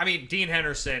 I mean, Dean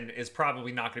Henderson is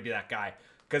probably not going to be that guy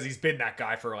because he's been that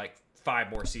guy for like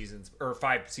 5 seasons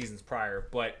prior.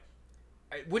 But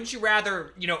wouldn't you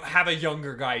rather, have a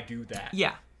younger guy do that?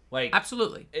 yeah. Like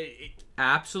Absolutely.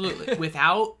 Absolutely.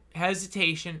 Without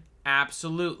hesitation,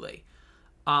 absolutely.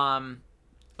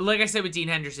 Like I said with Dean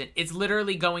Henderson, it's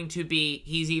literally going to be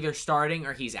he's either starting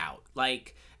or he's out.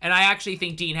 Like, and I actually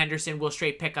think Dean Henderson will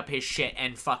straight pick up his shit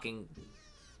and fucking...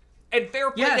 And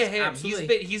fair play Yes, to him.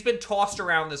 absolutely. He's been tossed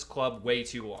around this club way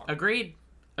too long. Agreed.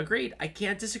 I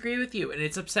can't disagree with you, and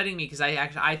it's upsetting me because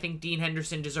I think Dean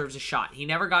Henderson deserves a shot. He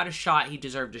never got a shot. He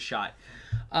deserved a shot.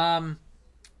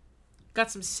 Got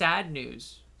some sad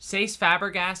news. Cesc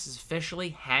Fabregas is officially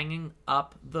hanging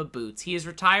up the boots. He is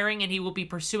retiring, and he will be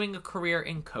pursuing a career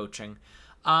in coaching.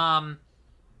 I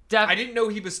didn't know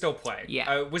he was still playing.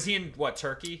 Yeah. Was he in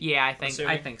Turkey? Yeah, I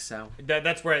assuming? think so.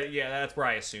 That's where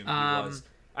I assumed he was.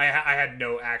 I had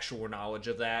no actual knowledge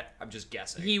of that. I'm just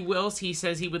guessing. He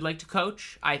says he would like to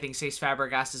coach. I think Cesc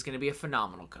Fabregas is going to be a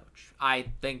phenomenal coach. I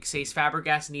think Cesc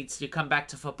Fabregas needs to come back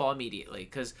to football immediately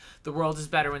because the world is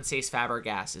better when Cesc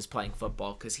Fabregas is playing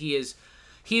football because he's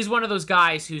one of those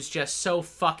guys who's just so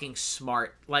fucking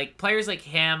smart. Like players like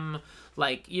him,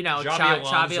 like,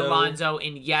 Xabi Alonso,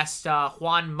 Iniesta,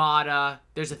 Juan Mata,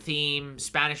 there's a theme,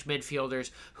 Spanish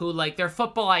midfielders who, like, their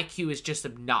football IQ is just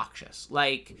obnoxious.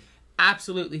 Like,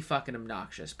 absolutely fucking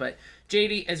obnoxious. But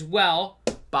JD as well,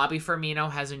 Bobby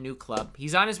Firmino has a new club.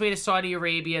 He's on his way to Saudi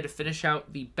Arabia to finish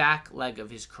out the back leg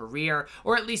of his career,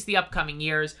 or at least the upcoming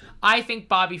years. I think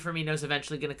Bobby Firmino's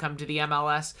eventually going to come to the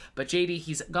MLS, but JD,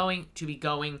 he's going to be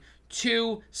going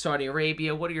to Saudi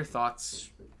Arabia. What are your thoughts?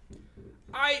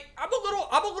 I'm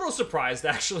a little surprised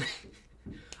actually.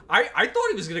 I thought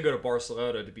he was going to go to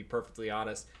Barcelona, to be perfectly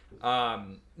honest.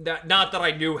 Not that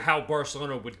I knew how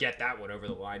Barcelona would get that one over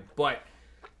the line, but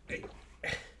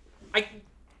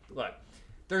look,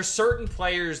 there's certain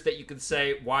players that you can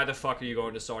say, why the fuck are you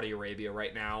going to Saudi Arabia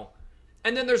right now?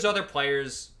 And then there's other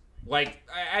players, like,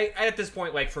 I at this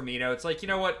point, like Firmino, it's like, you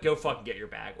know what, go fucking get your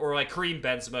bag. Or like Kareem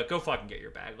Benzema, go fucking get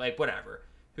your bag. Like, whatever.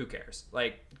 Who cares?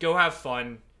 Like, go have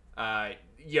fun.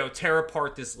 Tear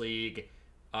apart this league.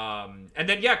 And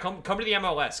then, come to the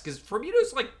MLS. Because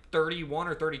Firmino's like 31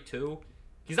 or 32.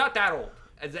 He's not that old.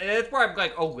 And that's where I'm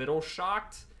like a little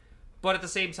shocked. But at the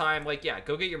same time, like,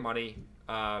 go get your money.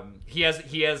 He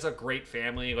has a great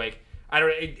family. Like, I don't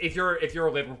know if you're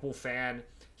a Liverpool fan,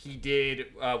 he did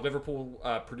Liverpool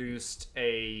produced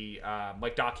a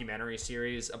like documentary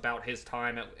series about his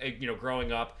time at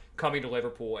growing up, coming to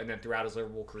Liverpool, and then throughout his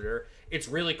Liverpool career. It's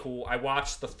really cool. I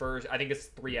watched the first. I think it's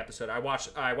 3 episodes. I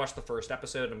watched the first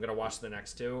episode. I'm gonna watch the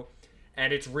next 2,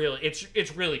 and it's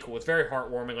really cool. It's very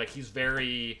heartwarming. Like he's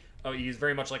very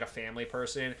much like a family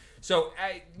person. So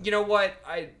you know what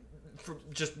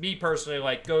just me personally,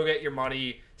 like, go get your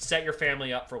money, set your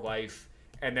family up for life.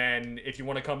 And then if you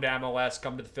want to come to MLS,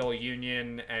 come to the Philly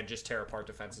Union and just tear apart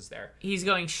defenses there. He's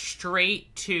going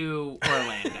straight to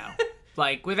Orlando.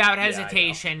 Like, without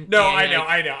hesitation. Yeah, I know.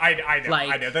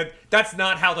 I know. That's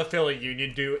not how the Philly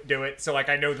Union do it. So, like,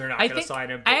 I know they're not going to sign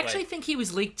him. I actually think he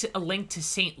was linked to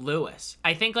St. Louis.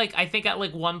 I think at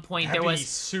like one point there was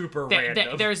super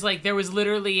random. There was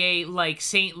literally a like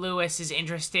St. Louis is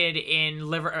interested in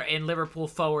Liverpool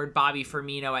forward Bobby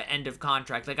Firmino at end of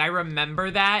contract. Like, I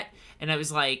remember that, and I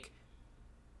was like,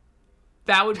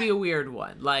 that would be a weird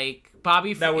one. Like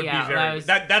Bobby. That would be very.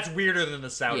 That's weirder than the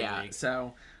Saudi league.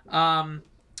 So.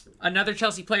 Another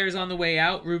Chelsea player is on the way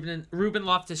out. Ruben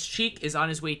Loftus-Cheek is on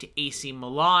his way to AC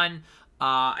Milan.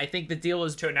 I think the deal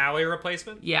is Tonali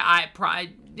replacement. Yeah,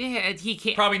 he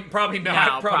can't. Probably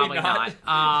not. No, probably not.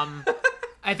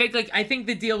 I think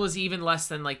the deal was even less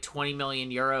than like 20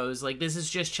 million euros. Like, this is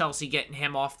just Chelsea getting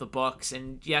him off the books,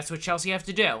 and that's what Chelsea have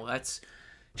to do.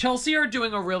 Chelsea are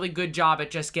doing a really good job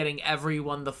at just getting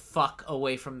everyone the fuck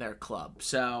away from their club.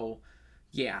 So,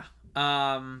 yeah.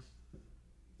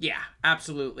 Yeah,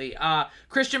 absolutely.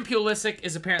 Christian Pulisic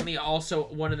is apparently also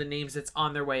one of the names that's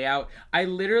on their way out. I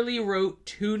literally wrote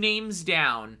 2 names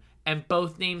down, and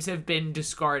both names have been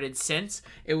discarded since.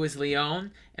 It was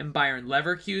Lyon and Bayern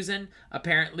Leverkusen.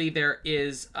 Apparently there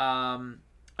is...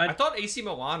 I thought AC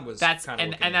Milan was that's what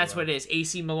it is.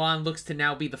 AC Milan looks to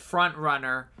now be the front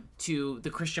runner to the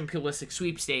Christian Pulisic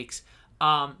sweepstakes.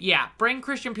 Bring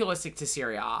Christian Pulisic to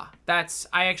Serie A. I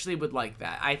actually would like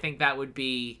that. I think that would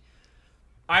be...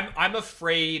 I'm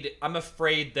afraid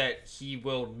that he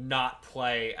will not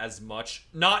play as much.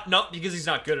 Not because he's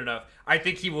not good enough. I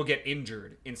think he will get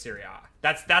injured in Serie A.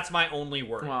 That's my only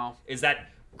worry. Wow. Is that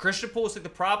Christian Pulisic,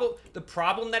 the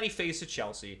problem that he faced at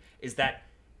Chelsea is that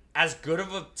as good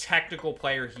of a technical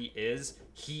player he is,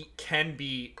 he can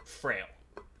be frail.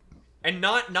 And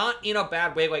not in a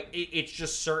bad way. Like it's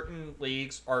just certain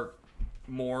leagues are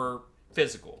more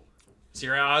physical.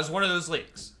 Serie A is one of those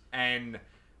leagues. And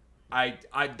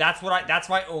that's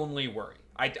my only worry.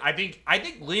 I think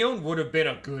Lyon would have been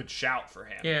a good shout for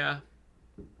him. Yeah.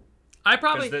 I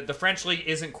probably the French league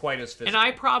isn't quite as physical. And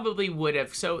I probably would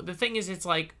have. So the thing is, it's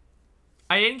like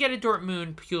I didn't get a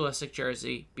Dortmund Pulisic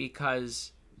jersey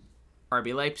because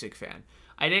RB Leipzig fan.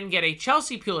 I didn't get a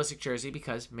Chelsea Pulisic jersey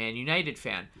because Man United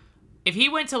fan. If he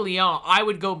went to Lyon, I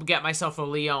would go get myself a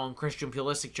Lyon Christian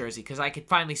Pulisic jersey because I could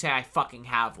finally say I fucking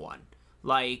have one.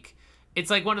 Like, it's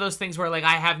like one of those things where, like,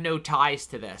 I have no ties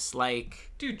to this.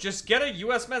 Like, dude, just get a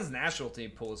U.S. men's national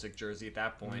team Pulisic jersey at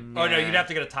that point. Nah. Oh no, you'd have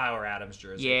to get a Tyler Adams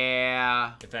jersey.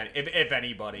 Yeah. If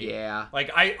anybody. Yeah.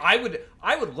 Like I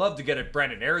would love to get a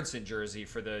Brendan Aronson jersey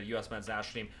for the U.S. men's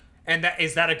national team. And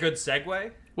is that a good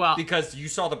segue? Well, because you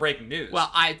saw the breaking news.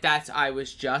 Well, I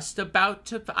was just about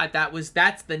to.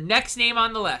 That's the next name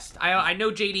on the list. I know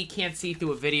JD can't see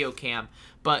through a video cam,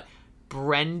 but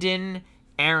Brendan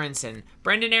Aronson.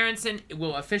 Brendan Aronson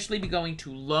will officially be going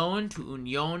to loan to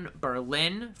Union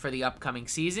Berlin for the upcoming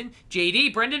season.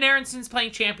 JD, Brendan Aronson's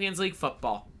playing Champions League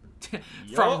football.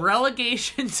 From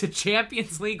relegation to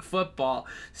Champions League football.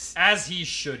 As he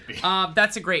should be.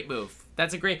 That's a great move.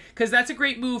 That's a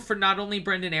great move for not only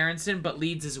Brendan Aronson, but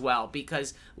Leeds as well,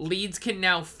 because Leeds can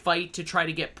now fight to try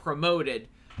to get promoted,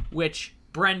 which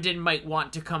Brendan might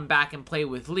want to come back and play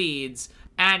with Leeds,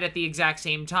 and at the exact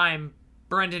same time,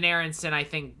 Brendan Aronson, I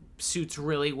think, suits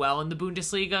really well in the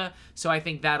Bundesliga, so I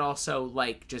think that also,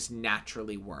 like, just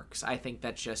naturally works. I think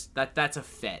that's a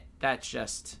fit. That's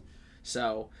just,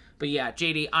 so... But yeah,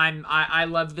 JD, I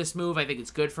love this move. I think it's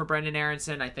good for Brendan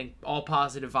Aronson. I think all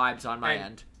positive vibes on my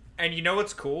end. And you know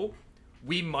what's cool?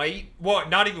 We might,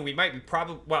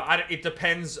 it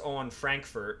depends on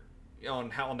Frankfurt,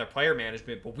 on their player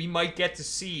management, but we might get to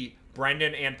see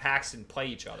Brendan and Paxton play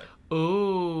each other.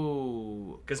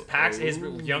 Ooh. Because his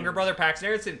younger brother, Paxton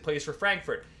Aronson, plays for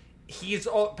Frankfurt.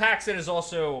 Paxton is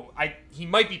also, he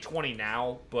might be 20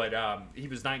 now, but he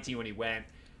was 19 when he went.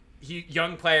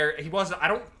 Young player,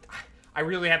 I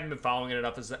really haven't been following it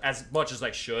enough as much as I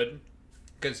should.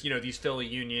 Because, these Philly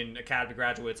Union Academy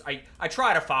graduates, I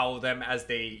try to follow them as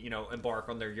they, embark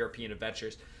on their European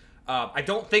adventures. I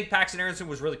don't think Paxton Aronson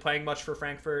was really playing much for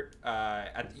Frankfurt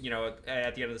at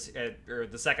the end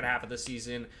of the second half of the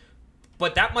season.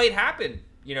 But that might happen.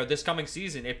 this coming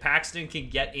season, if Paxton can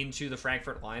get into the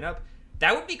Frankfurt lineup,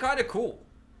 that would be kind of cool.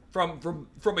 From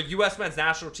a U.S. men's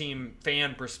national team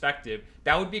fan perspective,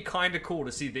 that would be kind of cool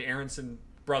to see the Aronson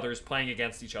brothers playing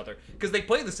against each other, because they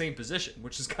play the same position,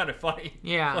 which is kind of funny.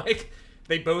 Yeah. Like,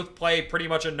 they both play pretty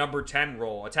much a number 10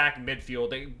 role, attacking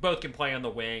midfield. They both can play on the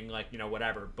wing,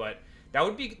 whatever. But that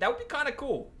would be kind of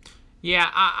cool. Yeah,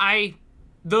 I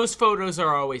those photos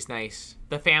are always nice.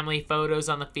 The family photos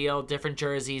on the field, different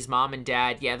jerseys, mom and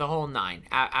dad. Yeah, the whole nine.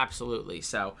 Absolutely.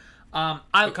 So,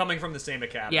 but coming from the same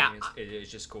academy is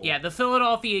just cool. Yeah, the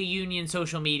Philadelphia Union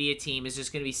social media team is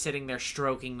just going to be sitting there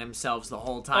stroking themselves the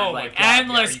whole time.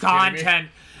 Endless content.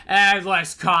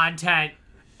 Endless content.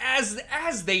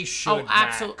 As they should.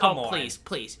 Absolutely. Come on.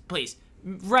 Please.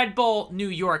 Red Bull New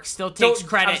York still takes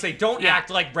credit. Don't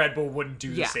act like Red Bull wouldn't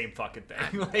do the same fucking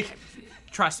thing.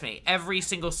 Trust me, every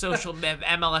single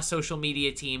MLS social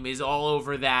media team is all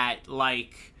over that.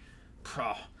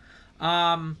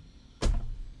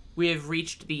 We have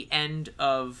reached the end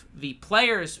of the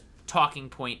players' talking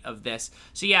point of this.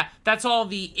 So yeah, that's all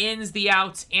the ins, the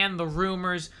outs, and the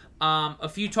rumors. A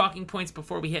few talking points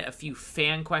before we hit a few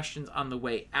fan questions on the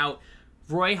way out.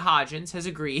 Roy Hodgins has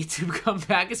agreed to come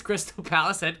back as Crystal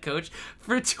Palace head coach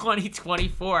for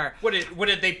 2024. What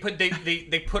did they put?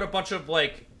 They put a bunch of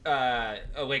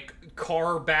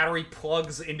car battery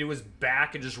plugs into his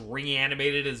back and just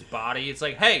reanimated his body. It's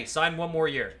like, hey, sign one more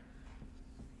year.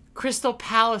 Crystal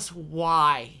Palace,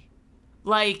 why?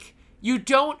 You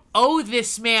don't owe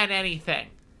this man anything.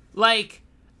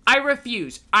 I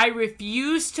refuse. I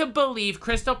refuse to believe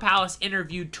Crystal Palace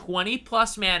interviewed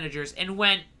 20-plus managers and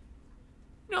went,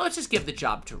 let's just give the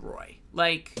job to Roy.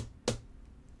 I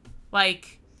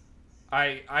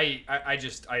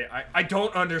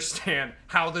don't understand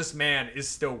how this man is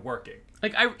still working.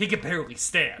 He can barely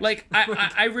stand.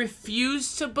 I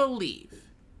refuse to believe.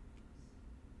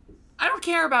 I don't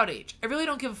care about age. I really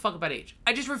don't give a fuck about age.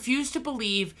 I just refuse to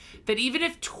believe that even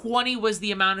if 20 was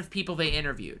the amount of people they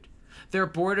interviewed, their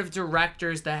board of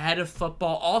directors, the head of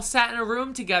football, all sat in a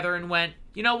room together and went,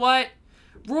 you know what?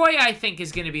 Roy, I think,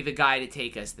 is going to be the guy to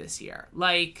take us this year.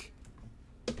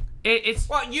 It's...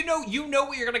 Well, you know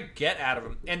what you're going to get out of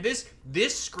him. And this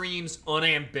screams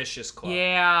unambitious club.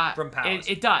 Yeah. From Palace.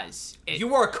 It does.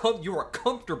 You are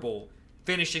comfortable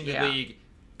finishing the league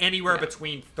anywhere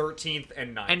between 13th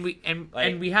and 9th.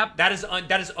 And we have that is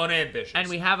unambitious. And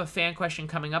we have a fan question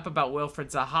coming up about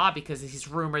Wilfred Zaha because he's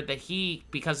rumored that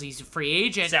because he's a free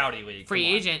agent, Saudi league, free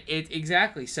agent.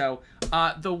 Exactly. So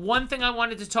the one thing I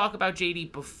wanted to talk about,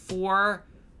 JD, before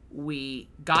we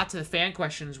got to the fan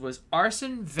questions was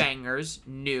Arsene Wenger's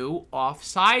new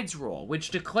offsides rule, which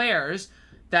declares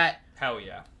that hell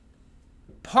yeah,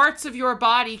 parts of your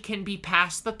body can be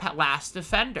past the last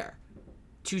defender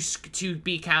to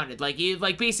be counted.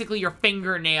 Basically your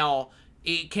fingernail,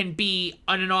 it can be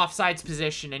on an offsides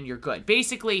position and you're good.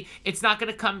 Basically, it's not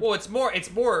going to come. Well, it's more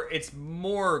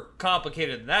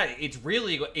complicated than that. It's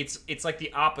really it's like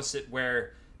the opposite,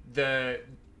 where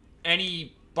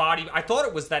any body. I thought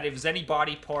it was any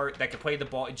body part that could play the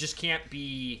ball. It just can't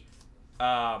be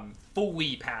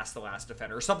fully past the last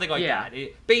defender or something like that.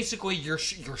 Basically, your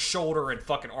shoulder and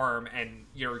fucking arm and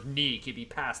your knee can be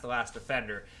past the last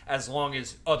defender as long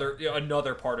as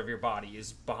another part of your body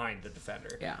is behind the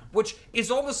defender. Yeah, which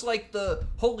is almost like the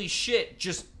holy shit,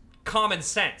 just common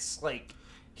sense.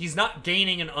 He's not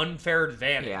gaining an unfair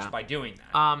advantage by doing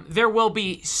that. There will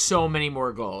be so many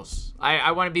more goals.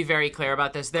 I want to be very clear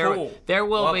about this. There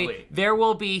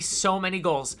will be so many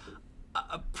goals.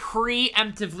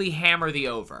 Preemptively hammer the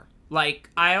over.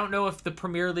 I don't know if the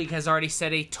Premier League has already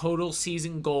set a total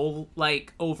season goal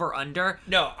over under.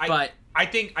 No, I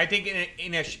think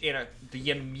in the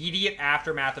immediate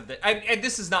aftermath of and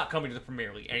this is not coming to the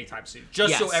Premier League anytime soon.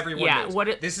 Just so everyone knows,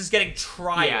 this is getting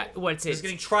trialed. Yeah, this is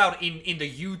getting trialed in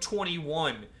the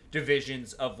U21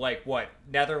 divisions of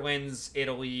Netherlands,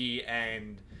 Italy,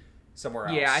 and somewhere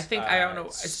else. Yeah, I think I don't know,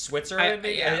 Switzerland.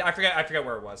 I forget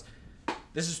where it was.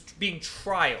 This is being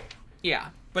trialed. Yeah.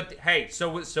 But hey, so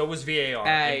was VAR.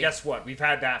 And guess what? We've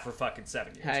had that for fucking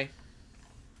 7 years. Hey.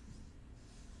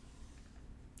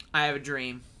 I have a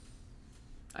dream.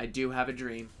 I do have a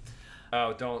dream.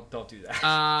 Oh, don't do that.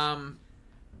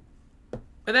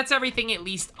 But that's everything, at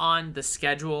least on the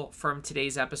schedule from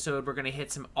today's episode. We're gonna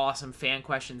hit some awesome fan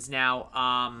questions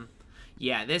now.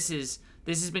 This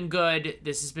has been good.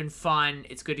 This has been fun.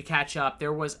 It's good to catch up.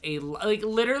 There was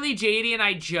literally JD and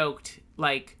I joked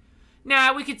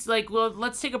we could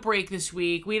let's take a break this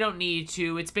week. We don't need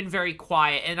to. It's been very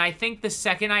quiet. And I think the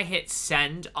second I hit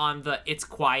send on the it's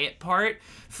quiet part,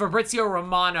 Fabrizio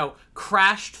Romano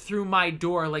crashed through my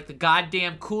door like the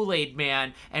goddamn Kool-Aid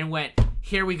man and went,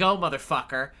 here we go,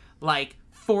 motherfucker, like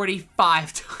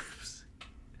 45 times.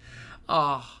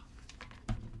 Oh.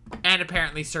 And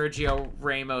apparently Sergio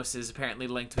Ramos is apparently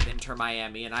linked with Inter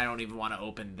Miami, and I don't even want to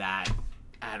open that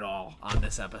at all on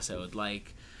this episode.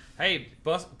 Like, hey,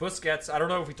 Busquets, I don't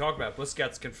know if we talked about it.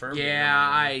 Busquets confirmed. yeah,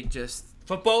 I just...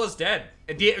 Football is dead.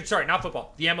 Sorry, not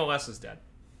football. The MLS is dead.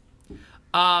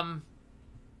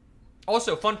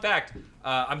 Also, fun fact,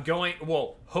 I'm going,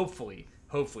 well, hopefully,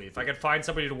 if I can find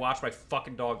somebody to watch my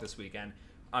fucking dog this weekend,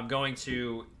 I'm going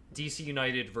to DC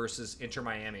United versus Inter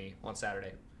Miami on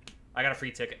Saturday. I got a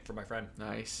free ticket for my friend.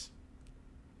 Nice.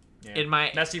 Yeah.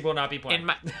 Messi will not be playing.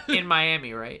 In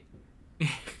Miami, right?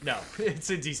 No, it's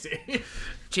in DC.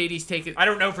 JD's taking... I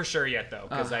don't know for sure yet, though,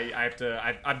 because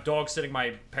I'm dog sitting my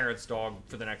parents' dog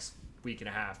for the next week and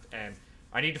a half, and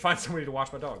I need to find somebody to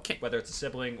watch my dog, whether it's a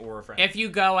sibling or a friend. If you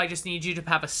go, I just need you to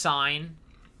have a sign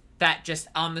that just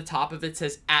on the top of it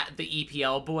says at the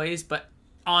EPL boys, but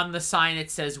on the sign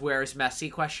it says where's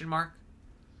Messi ?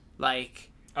 Like,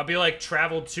 I'll be like,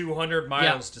 traveled 200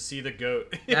 miles to see the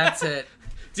GOAT. That's it.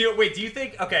 Do you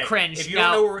think, okay, cringe? If you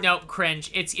don't know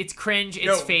cringe. It's cringe.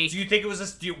 It's fake. Do you think it was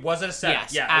was it a setup?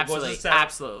 Yes, yeah, absolutely, it was a setup.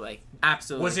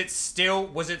 absolutely. Was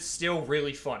it still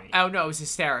really funny? Oh no, it was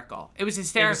hysterical. It was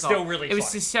still really funny. It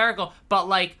was hysterical. But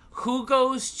like, who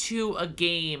goes to a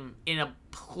game in a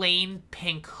plain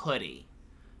pink hoodie?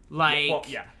 Like, well,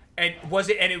 yeah. And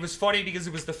it was funny because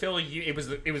it was the Philly. It was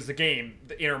the game,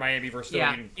 the Inter Miami versus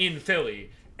Philly in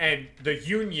Philly, and the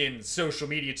Union social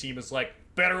media team is like,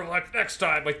 better luck next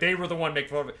time. Like, they were the one making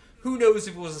fun of it. Who knows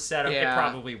if it was a setup? Yeah, it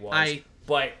probably was.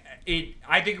 But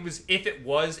I think it was. If it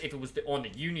was on the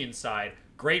Union side,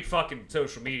 great fucking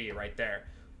social media right there.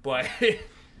 But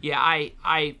yeah,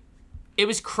 it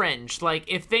was cringe. Like,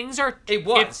 if things are... It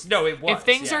was. If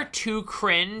things are too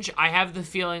cringe, I have the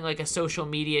feeling like a social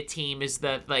media team is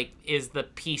the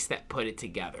piece that put it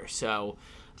together. So...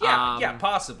 Yeah,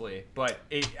 possibly. But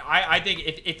I think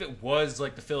if it was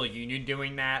like the Philly Union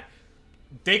doing that,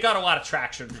 they got a lot of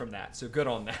traction from that. So good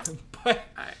on them. But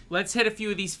all right, let's hit a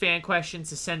few of these fan questions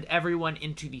to send everyone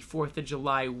into the 4th of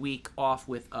July week off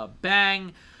with a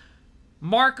bang.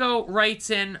 Marco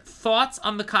writes in, thoughts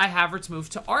on the Kai Havertz move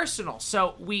to Arsenal.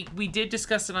 So we did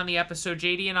discuss it on the episode.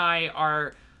 JD and I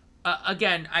are,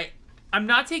 again, I'm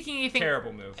not taking anything...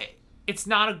 Terrible move. It's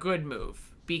not a good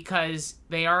move because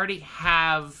they already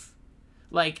have...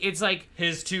 Like, it's like...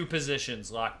 his two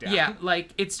positions locked down. Yeah,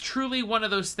 like, it's truly one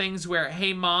of those things where,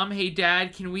 hey, Mom, hey,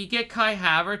 Dad, can we get Kai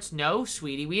Havertz? No,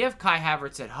 sweetie, we have Kai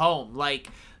Havertz at home. Like...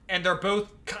 And they're both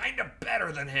kind of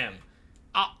better than him.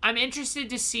 I'm interested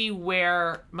to see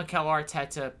where Mikel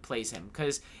Arteta plays him,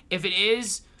 because if it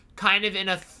is kind of in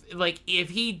a if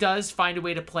he does find a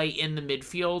way to play in the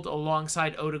midfield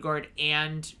alongside Odegaard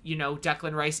and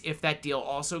Declan Rice, if that deal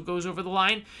also goes over the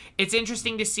line, it's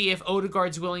interesting to see if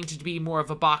Odegaard's willing to be more of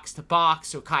a box to box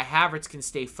so Kai Havertz can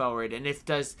stay forward, and if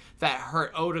does that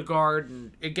hurt Odegaard.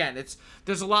 And again,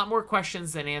 there's a lot more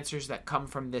questions than answers that come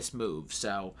from this move.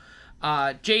 So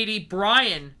JD,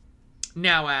 Brian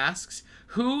now asks,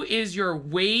 who is your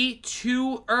way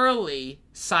too early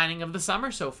signing of the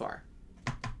summer so far?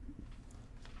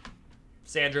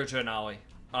 Sandro Tonali,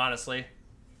 honestly.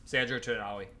 Sandro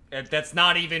Tonali. It's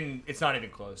not even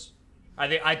close.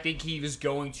 I think he was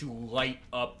going to light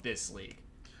up this league.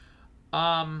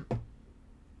 I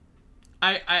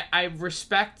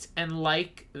respect and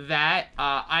like that.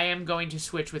 I am going to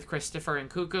switch with Christopher and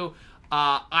Nkunku.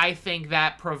 I think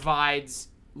that provides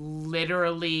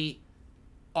literally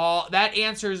that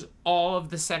answers all of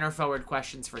the center forward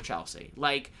questions for Chelsea.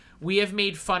 Like, we have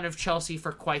made fun of Chelsea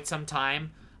for quite some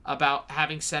time about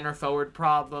having center forward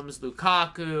problems.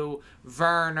 Lukaku,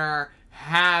 Werner,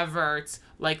 Havertz,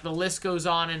 like, the list goes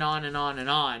on and on and on and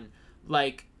on.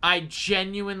 Like, I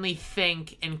genuinely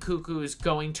think Nkunku is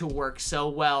going to work so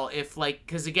well if, like,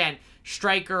 because again,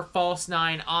 striker, false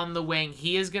nine, on the wing,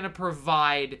 he is going to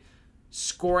provide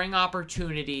scoring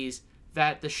opportunities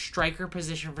that the striker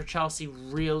position for Chelsea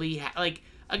really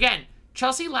again,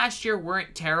 Chelsea last year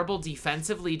weren't terrible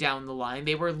defensively down the line.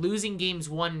 They were losing games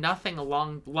 1-0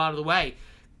 along a lot of the way.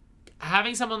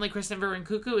 Having someone like Christopher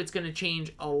Nkunku, it's going to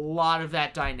change a lot of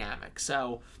that dynamic.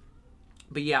 So,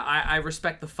 but yeah, I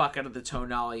respect the fuck out of the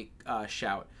Tonali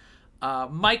shout.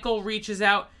 Michael reaches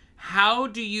out. How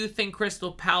do you think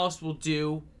Crystal Palace will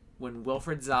do when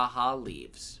Wilfried Zaha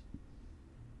leaves?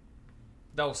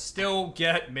 They'll still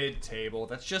get mid-table.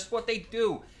 That's just what they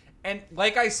do. And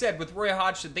like I said, with Roy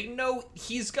Hodgson, they know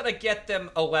he's going to get them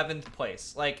 11th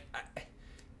place. Like,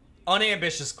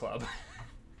 unambitious club.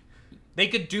 They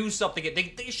could do something.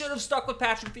 They should have stuck with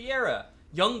Patrick Vieira.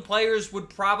 young players would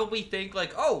probably think,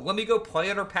 like, oh, let me go play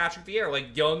under Patrick Vieira,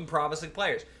 like, young, promising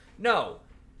players. No.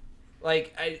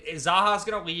 Like, Zaha's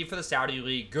going to leave for the Saudi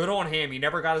League. Good on him. He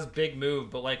never got his big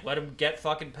move, but, like, let him get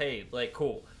fucking paid. Like,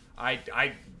 cool. I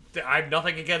have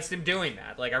nothing against him doing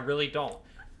that. Like, I really don't.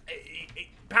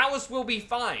 Palace will be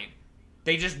fine.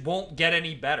 They just won't get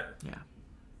any better. Yeah.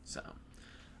 So,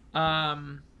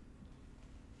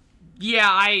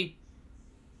 yeah,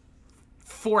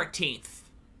 14th.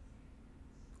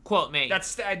 Quote me. That's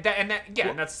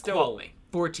still. Quote me.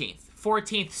 14th.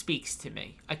 14th speaks to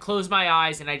me. I close my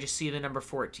eyes and I just see the number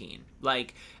 14.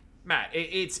 Like, Matt,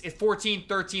 it's 14th,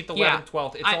 13th, 11th, yeah,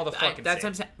 12th. It's all the fucking that's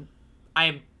same. What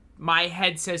I'm saying. My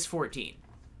head says 14.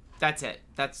 That's it.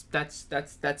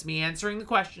 That's me answering the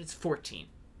question. It's 14.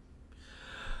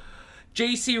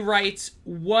 JC writes,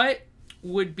 what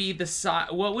would be the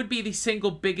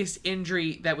single biggest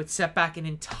injury that would set back an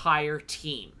entire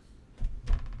team?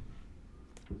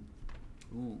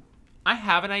 Ooh. I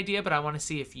have an idea, but I want to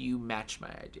see if you match my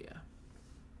idea.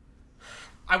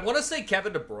 I want to say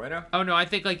Kevin De Bruyne. Oh no, I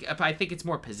think it's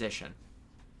more position.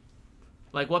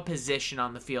 Like, what position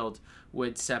on the field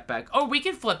would set back? Oh, we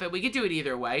can flip it. We could do it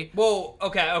either way. Well,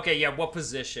 okay, yeah. What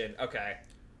position? Okay.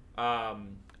 I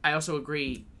also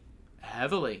agree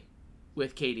heavily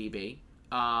with KDB.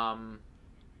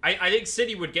 I think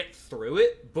City would get through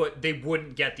it, but they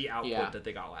wouldn't get the output that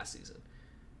they got last season.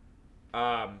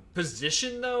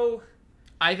 Position though,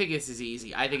 I think this is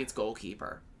easy. I think it's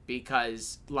goalkeeper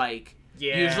because, like,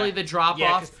 yeah, usually the drop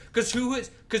off. Because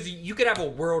you could have a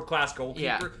world class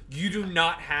goalkeeper. Yeah. You do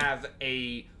not have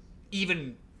a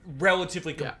even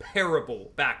relatively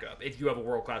comparable backup if you have a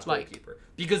world class goalkeeper,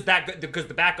 because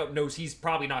the backup knows he's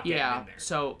probably not getting in there.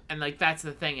 So, and like, that's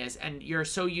the thing is, and you're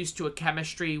so used to a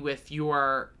chemistry with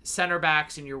your center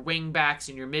backs and your wing backs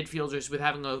and your midfielders with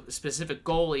having a specific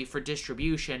goalie for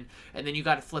distribution, and then you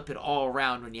got to flip it all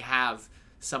around when you have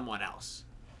someone else.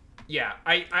 Yeah,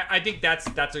 I think that's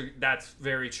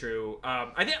very true.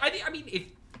 I mean,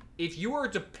 if you are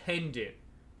dependent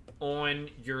on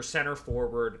your center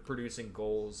forward producing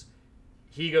goals,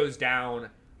 he goes down.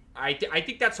 I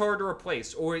think that's hard to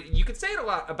replace. Or you could say it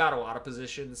about a lot of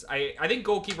positions. I think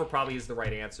goalkeeper probably is the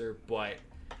right answer, but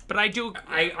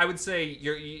I would say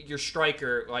your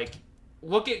striker, like,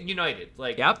 look at United.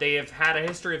 Like, they have had a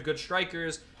history of good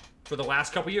strikers for the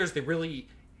last couple years. They really,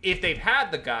 if they've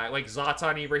had the guy like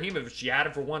Zlatan Ibrahimovic, you had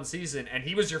him for one season and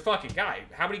he was your fucking guy.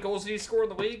 How many goals did he score in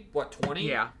the league? What, 20?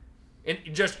 Yeah. And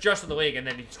just in the league, and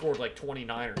then he scored like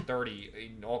 29 or 30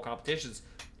 in all competitions.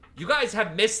 You guys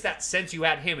have missed that since you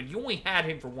had him, and you only had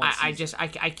him for one season.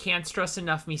 I can't stress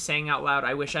enough me saying out loud,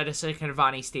 I wish Edison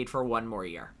Cavani stayed for one more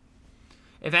year.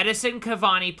 If Edison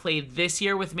Cavani played this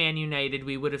year with Man United,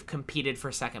 we would have competed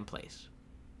for second place.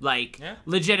 Like,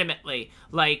 legitimately.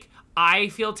 Like, I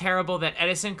feel terrible that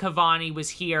Edison Cavani was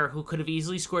here, who could have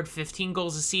easily scored 15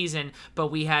 goals a season, but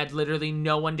we had literally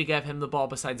no one to give him the ball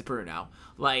besides Bruno.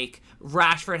 Like,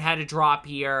 Rashford had a drop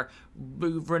year,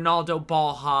 Ronaldo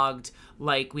ball hogged,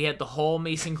 like, we had the whole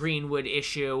Mason Greenwood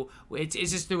issue. It's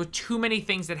just, there were too many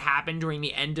things that happened during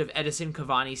the end of Edison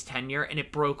Cavani's tenure, and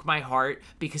it broke my heart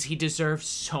because he deserved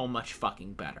so much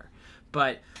fucking better.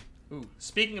 But,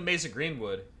 speaking of Mason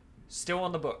Greenwood, still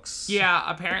on the books. Yeah,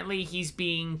 apparently he's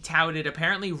being touted.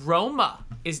 Apparently Roma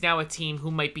is now a team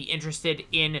who might be interested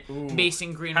in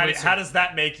Mason Greenwood. How does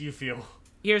that make you feel?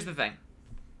 Here's the thing.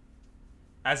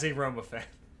 As a Roma fan.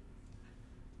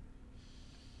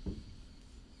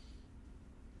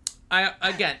 And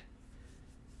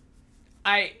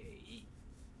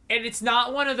it's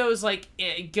not one of those, like,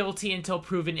 guilty until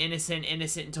proven innocent,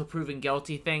 innocent until proven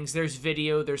guilty things. There's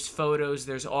video, there's photos,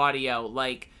 there's audio.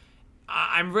 Like,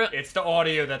 it's the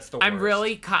audio that's the worst.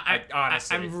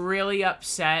 Honestly, I'm really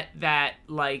upset that,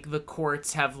 like, the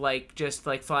courts have, like, just,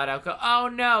 like, flat out go, oh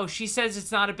no, she says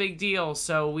it's not a big deal,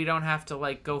 so we don't have to,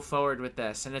 like, go forward with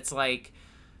this. And it's like,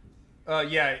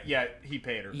 yeah, he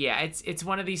paid her. Yeah, it's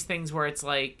one of these things where it's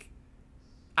like,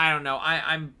 I don't know.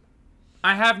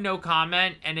 I have no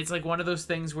comment, and it's like one of those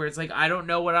things where it's like, I don't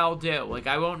know what I'll do. Like,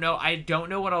 I don't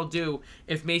know what I'll do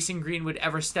if Mason Greenwood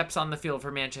ever steps on the field for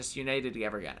Manchester United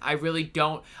ever again. I really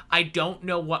don't. I don't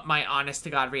know what my honest to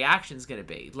God reaction is going to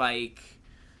be. Like,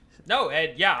 no,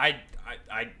 Ed, yeah,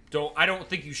 I don't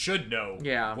think you should know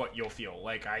Yeah. what you'll feel.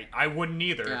 Like, I wouldn't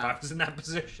either if I was in that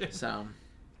position. So,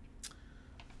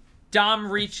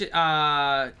 Dom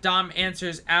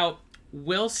answers out,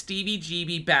 will Stevie G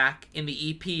be back in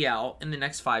the EPL in the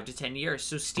next 5 to 10 years?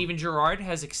 So Steven Gerrard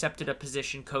has accepted a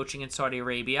position coaching in Saudi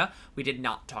Arabia. We did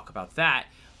not talk about that.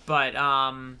 But,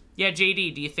 yeah,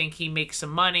 JD, do you think he makes some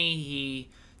money? He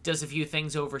does a few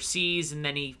things overseas, and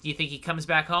then do you think he comes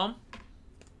back home?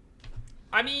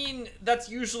 I mean, that's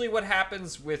usually what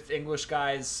happens with English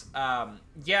guys. I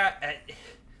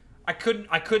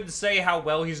couldn't say how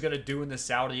well he's gonna do in the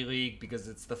Saudi league because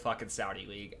it's the fucking Saudi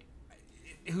league.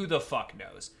 Who the fuck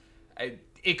knows?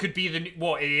 It could be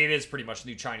it is pretty much the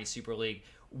new Chinese Super League.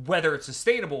 Whether it's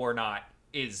sustainable or not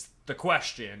is the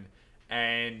question.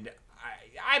 And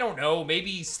I don't know.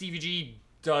 Maybe Stevie G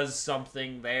does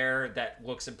something there that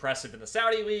looks impressive in the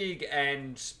Saudi league,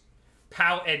 and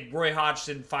Roy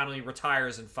Hodgson finally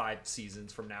retires in 5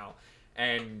 seasons from now,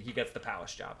 and he gets the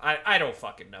Palace job. I don't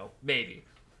fucking know. Maybe.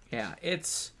 Yeah,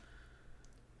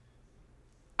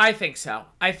 I think so.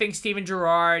 I think Steven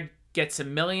Gerrard gets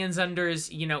some millions under his,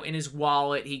 in his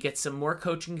wallet. He gets some more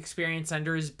coaching experience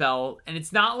under his belt. And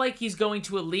it's not like he's going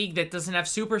to a league that doesn't have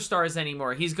superstars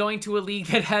anymore. He's going to a league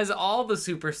that has all the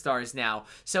superstars now.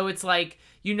 So it's like,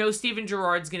 Steven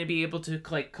Gerrard's going to be able to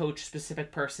coach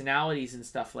specific personalities and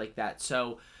stuff like that.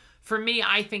 So for me,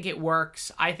 I think it works.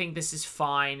 I think this is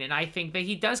fine. And I think that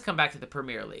he does come back to the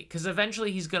Premier League because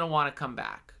eventually he's going to want to come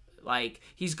back.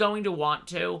 He's going to want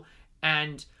to.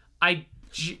 And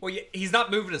he's not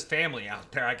moving his family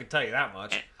out there, I can tell you that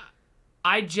much.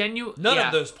 None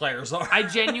of those players are. I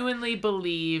genuinely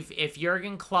believe if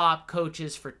Jurgen Klopp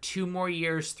coaches for 2 more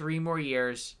years, 3 more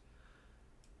years,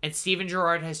 and Steven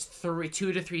Gerrard has 2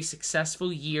 to 3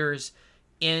 successful years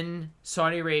in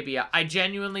Saudi Arabia, I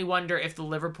genuinely wonder if the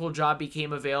Liverpool job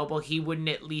became available, he wouldn't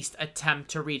at least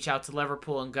attempt to reach out to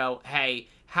Liverpool and go, hey,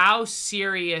 how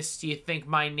serious do you think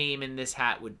my name in this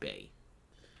hat would be?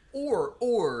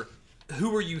 Or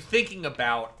who are you thinking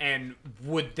about, and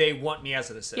would they want me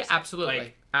as an assistant? Yeah,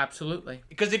 absolutely. Absolutely.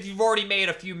 Because if you've already made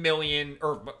a few million,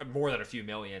 or more than a few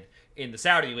million, in the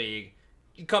Saudi League,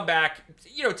 you come back,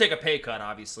 take a pay cut,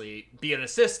 obviously, be an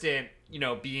assistant,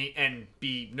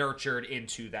 be nurtured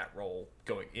into that role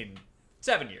going in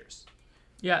 7 years.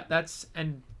 Yeah,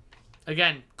 and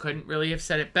again, couldn't really have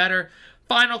said it better.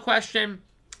 Final question,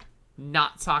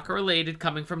 not soccer related,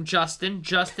 coming from Justin.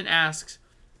 Justin asks,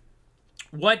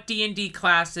 what D&D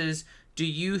classes do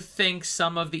you think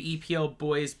some of the EPL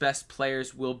boys' best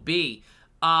players will be?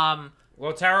 Lautaro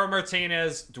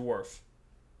Martinez, dwarf.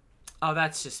 Oh,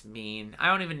 that's just mean. I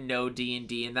don't even know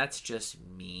D&D, and that's just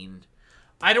mean.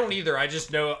 I don't either. I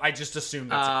just assume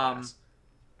that's a class.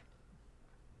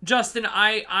 Justin,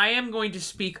 I am going to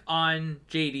speak on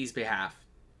JD's behalf.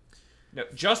 No,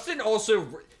 Justin,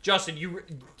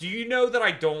 do you know that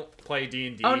I don't play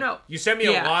D&D? Oh, no. You send me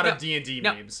a lot of D&D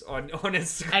memes on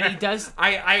Instagram. And he does.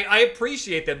 I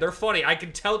appreciate them. They're funny. I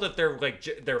can tell that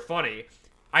they're funny.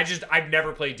 I've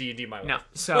never played D&D in my life.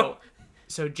 No.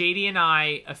 So JD and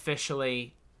I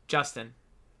officially, Justin,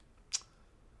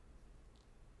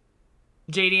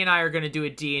 JD and I are going to do a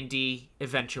D&D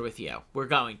adventure with you. We're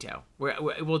going to.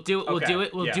 We'll do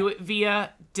it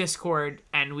via Discord,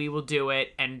 and we will do it,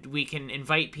 and we can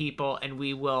invite people, and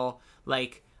we will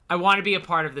I want to be a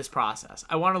part of this process.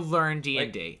 I want to learn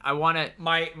D&D. I want to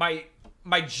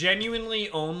my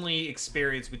genuinely only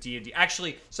experience with D&D.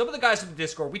 Actually, some of the guys in the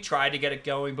Discord, we tried to get it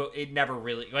going, but it never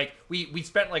really we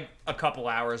spent a couple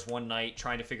hours one night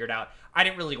trying to figure it out. I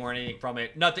didn't really learn anything from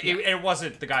it. Nothing. Yeah. It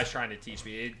wasn't the guys trying to teach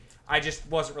me. I just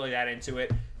wasn't really that into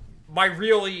it. My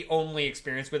really only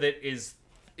experience with it is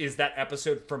that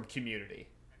episode from Community.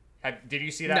 Did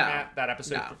you see that, Matt? That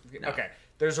episode? No. Okay.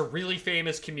 There's a really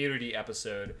famous Community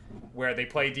episode where they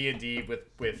play D&D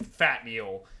with Fat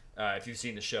Neil, if you've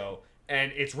seen the show.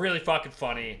 And it's really fucking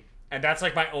funny. And that's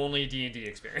my only D&D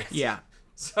experience. Yeah.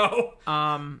 So.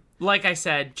 Like I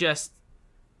said,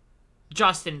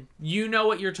 Justin, you know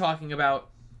what you're talking about.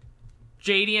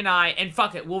 JD and I, and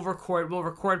fuck it, we'll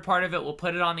record part of it, we'll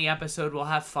put it on the episode, we'll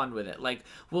have fun with it.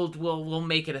 We'll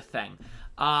make it a thing.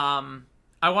 I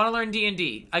want to learn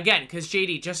D&D. Again, because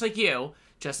JD, just like you,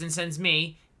 Justin sends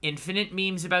me infinite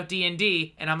memes about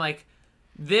D&D, and I'm like,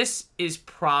 this is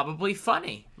probably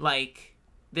funny. Oh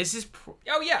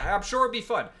yeah, I'm sure it'd be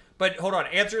fun. But hold on,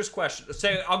 answer his question.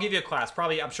 Say, I'll give you a class.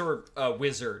 Probably, I'm sure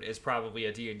Wizard is probably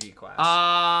a D&D class.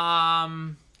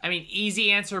 Easy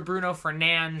answer, Bruno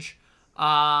Fernandes.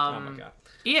 Oh my god.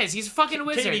 He is. He's a fucking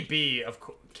wizard. KDB, of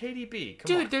course. KDB, come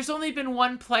Dude, on. there's only been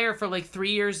one player for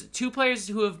 3 years. 2 players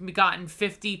who have gotten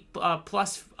 50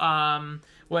 plus.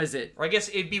 What is it? Or I guess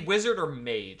it'd be wizard or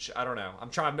mage. I don't know. I'm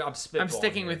spitballing. I'm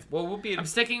sticking here. with. Well, I'm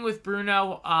sticking with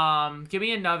Bruno. Give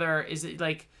me another. Is it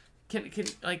Can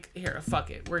here? Fuck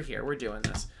it. We're here. We're doing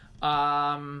this.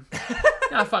 No,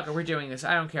 fuck it. We're doing this.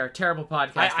 I don't care. Terrible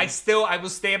podcast. I will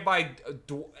stand by.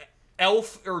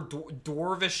 Elf or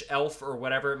dwarvish elf or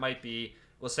whatever it might be.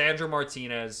 Lissandro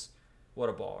Martinez, what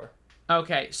a baller.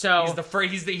 Okay, so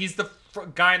he's the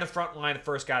guy in the front line, the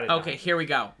first guy to die. Okay, here we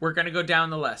go. We're gonna go down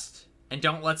the list. and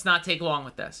let's not take long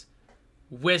with this.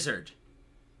 Wizard.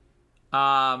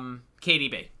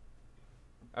 KDB.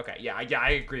 Okay, yeah,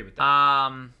 I agree with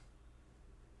that.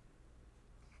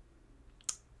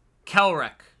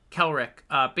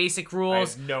 Kelrick. Basic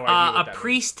rules. I have no idea what that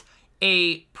priest,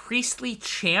 a priestly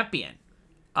champion.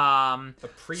 A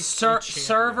priestly champion.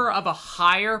 Server of a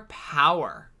higher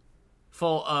power,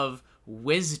 full of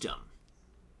wisdom.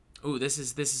 Ooh, this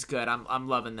is good. I'm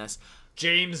loving this.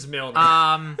 James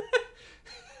Milner.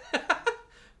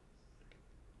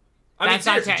 That's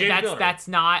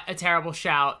not a terrible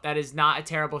shout. That is not a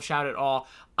terrible shout at all.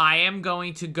 I am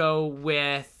going to go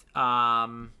with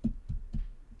I'm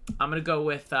gonna go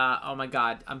with oh my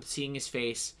god, I'm seeing his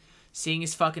face. Seeing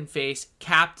his fucking face.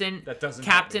 Captain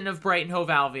of Brighton Hove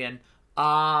Albion.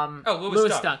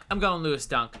 Lewis Dunk. I'm going Lewis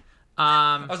Dunk.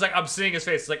 I was like, I'm seeing his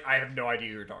face. It's like, I have no idea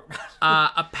who you're talking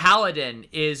about. A paladin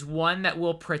is one that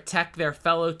will protect their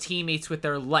fellow teammates with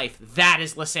their life. That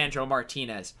is Lisandro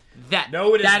Martinez.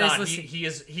 No, it is not. He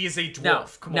is a dwarf. No,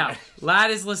 Come on. That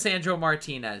is Lisandro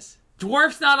Martinez.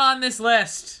 Dwarf's not on this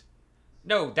list.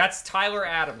 No, that's Tyler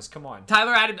Adams. Come on.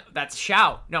 Tyler Adams. That's a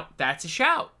shout. No, that's a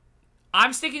shout.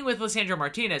 I'm sticking with Lisandro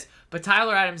Martinez, but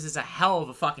Tyler Adams is a hell of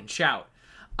a fucking shout.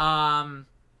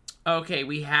 Okay,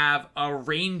 we have a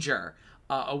ranger,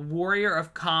 a warrior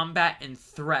of combat and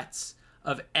threats,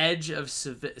 of edge of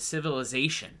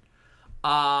civilization.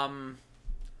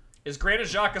 Is Granit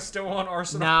Xhaka still on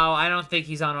Arsenal? No, I don't think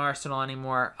he's on Arsenal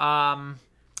anymore. God,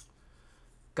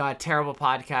 terrible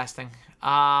podcasting.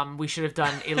 We should have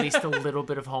done at least a little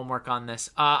bit of homework on this.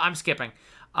 I'm skipping.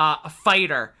 A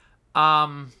fighter.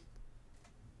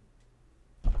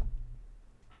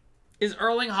 Is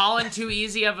Erling Haaland too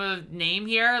easy of a name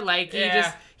here? Like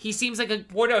he seems like a.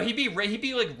 Well, no, he'd be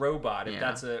like robot if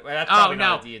that's not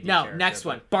a D&D character, next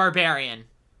one, Barbarian.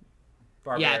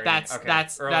 Barbarian. Yeah,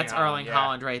 that's Erling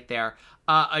Haaland right there.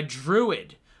 A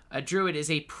druid. A druid is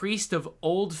a priest of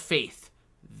old faith.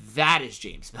 That is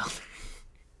James Milner.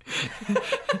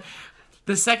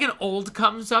 The second old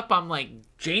comes up, I'm like,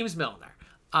 James Milner.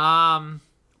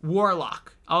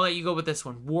 Warlock. I'll let you go with this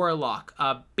one. Warlock.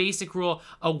 Basic rule,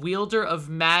 a wielder of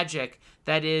magic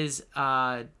that is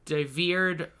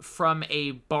diverted from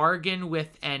a bargain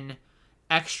with an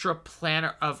extra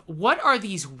planar of... What are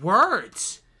these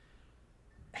words?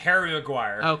 Harry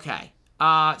Maguire. Okay.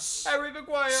 Harry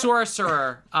Maguire.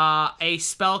 Sorcerer. A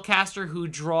spellcaster who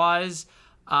draws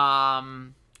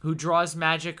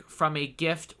magic from a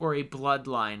gift or a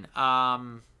bloodline.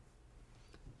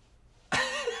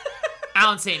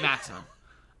 Alan St. Maximum.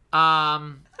 A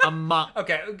monk.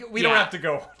 Okay, we don't have to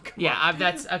go.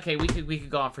 That's okay. We could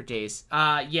go on for days.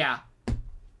 Yeah.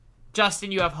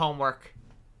 Justin, you have homework,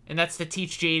 and that's to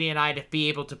teach JD and I to be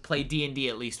able to play D&D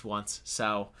at least once.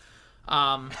 So,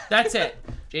 that's it.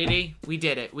 JD, we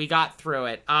did it. We got through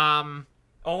it.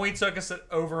 Only took us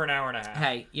over an hour and a half.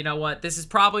 Hey, you know what? This is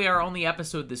probably our only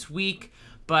episode this week,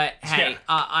 but hey,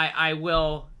 I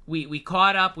will. We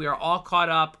caught up. We are all caught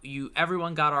up.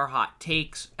 Everyone got our hot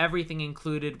takes, everything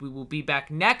included. We will be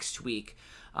back next week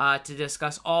to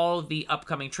discuss all the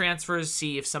upcoming transfers,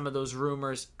 see if some of those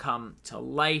rumors come to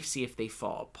life, see if they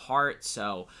fall apart.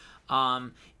 So,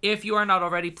 if you are not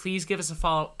already, please give us a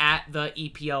follow at the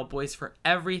EPL Boys for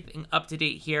everything up to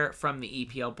date here from the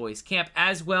EPL Boys camp.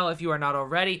 As well, if you are not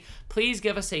already, please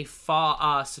give us a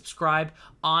subscribe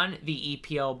on the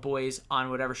EPL Boys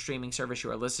on whatever streaming service you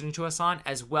are listening to us on.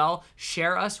 As well,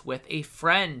 share us with a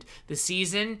friend. The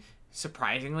season,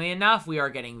 surprisingly enough, we are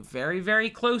getting very, very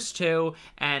close to,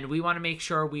 and we want to make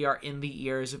sure we are in the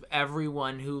ears of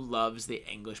everyone who loves the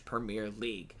English Premier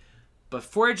League. But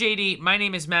for JD, my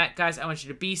name is Matt. Guys, I want you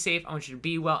to be safe. I want you to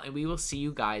be well, and we will see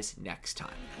you guys next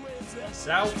time. Peace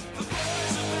out.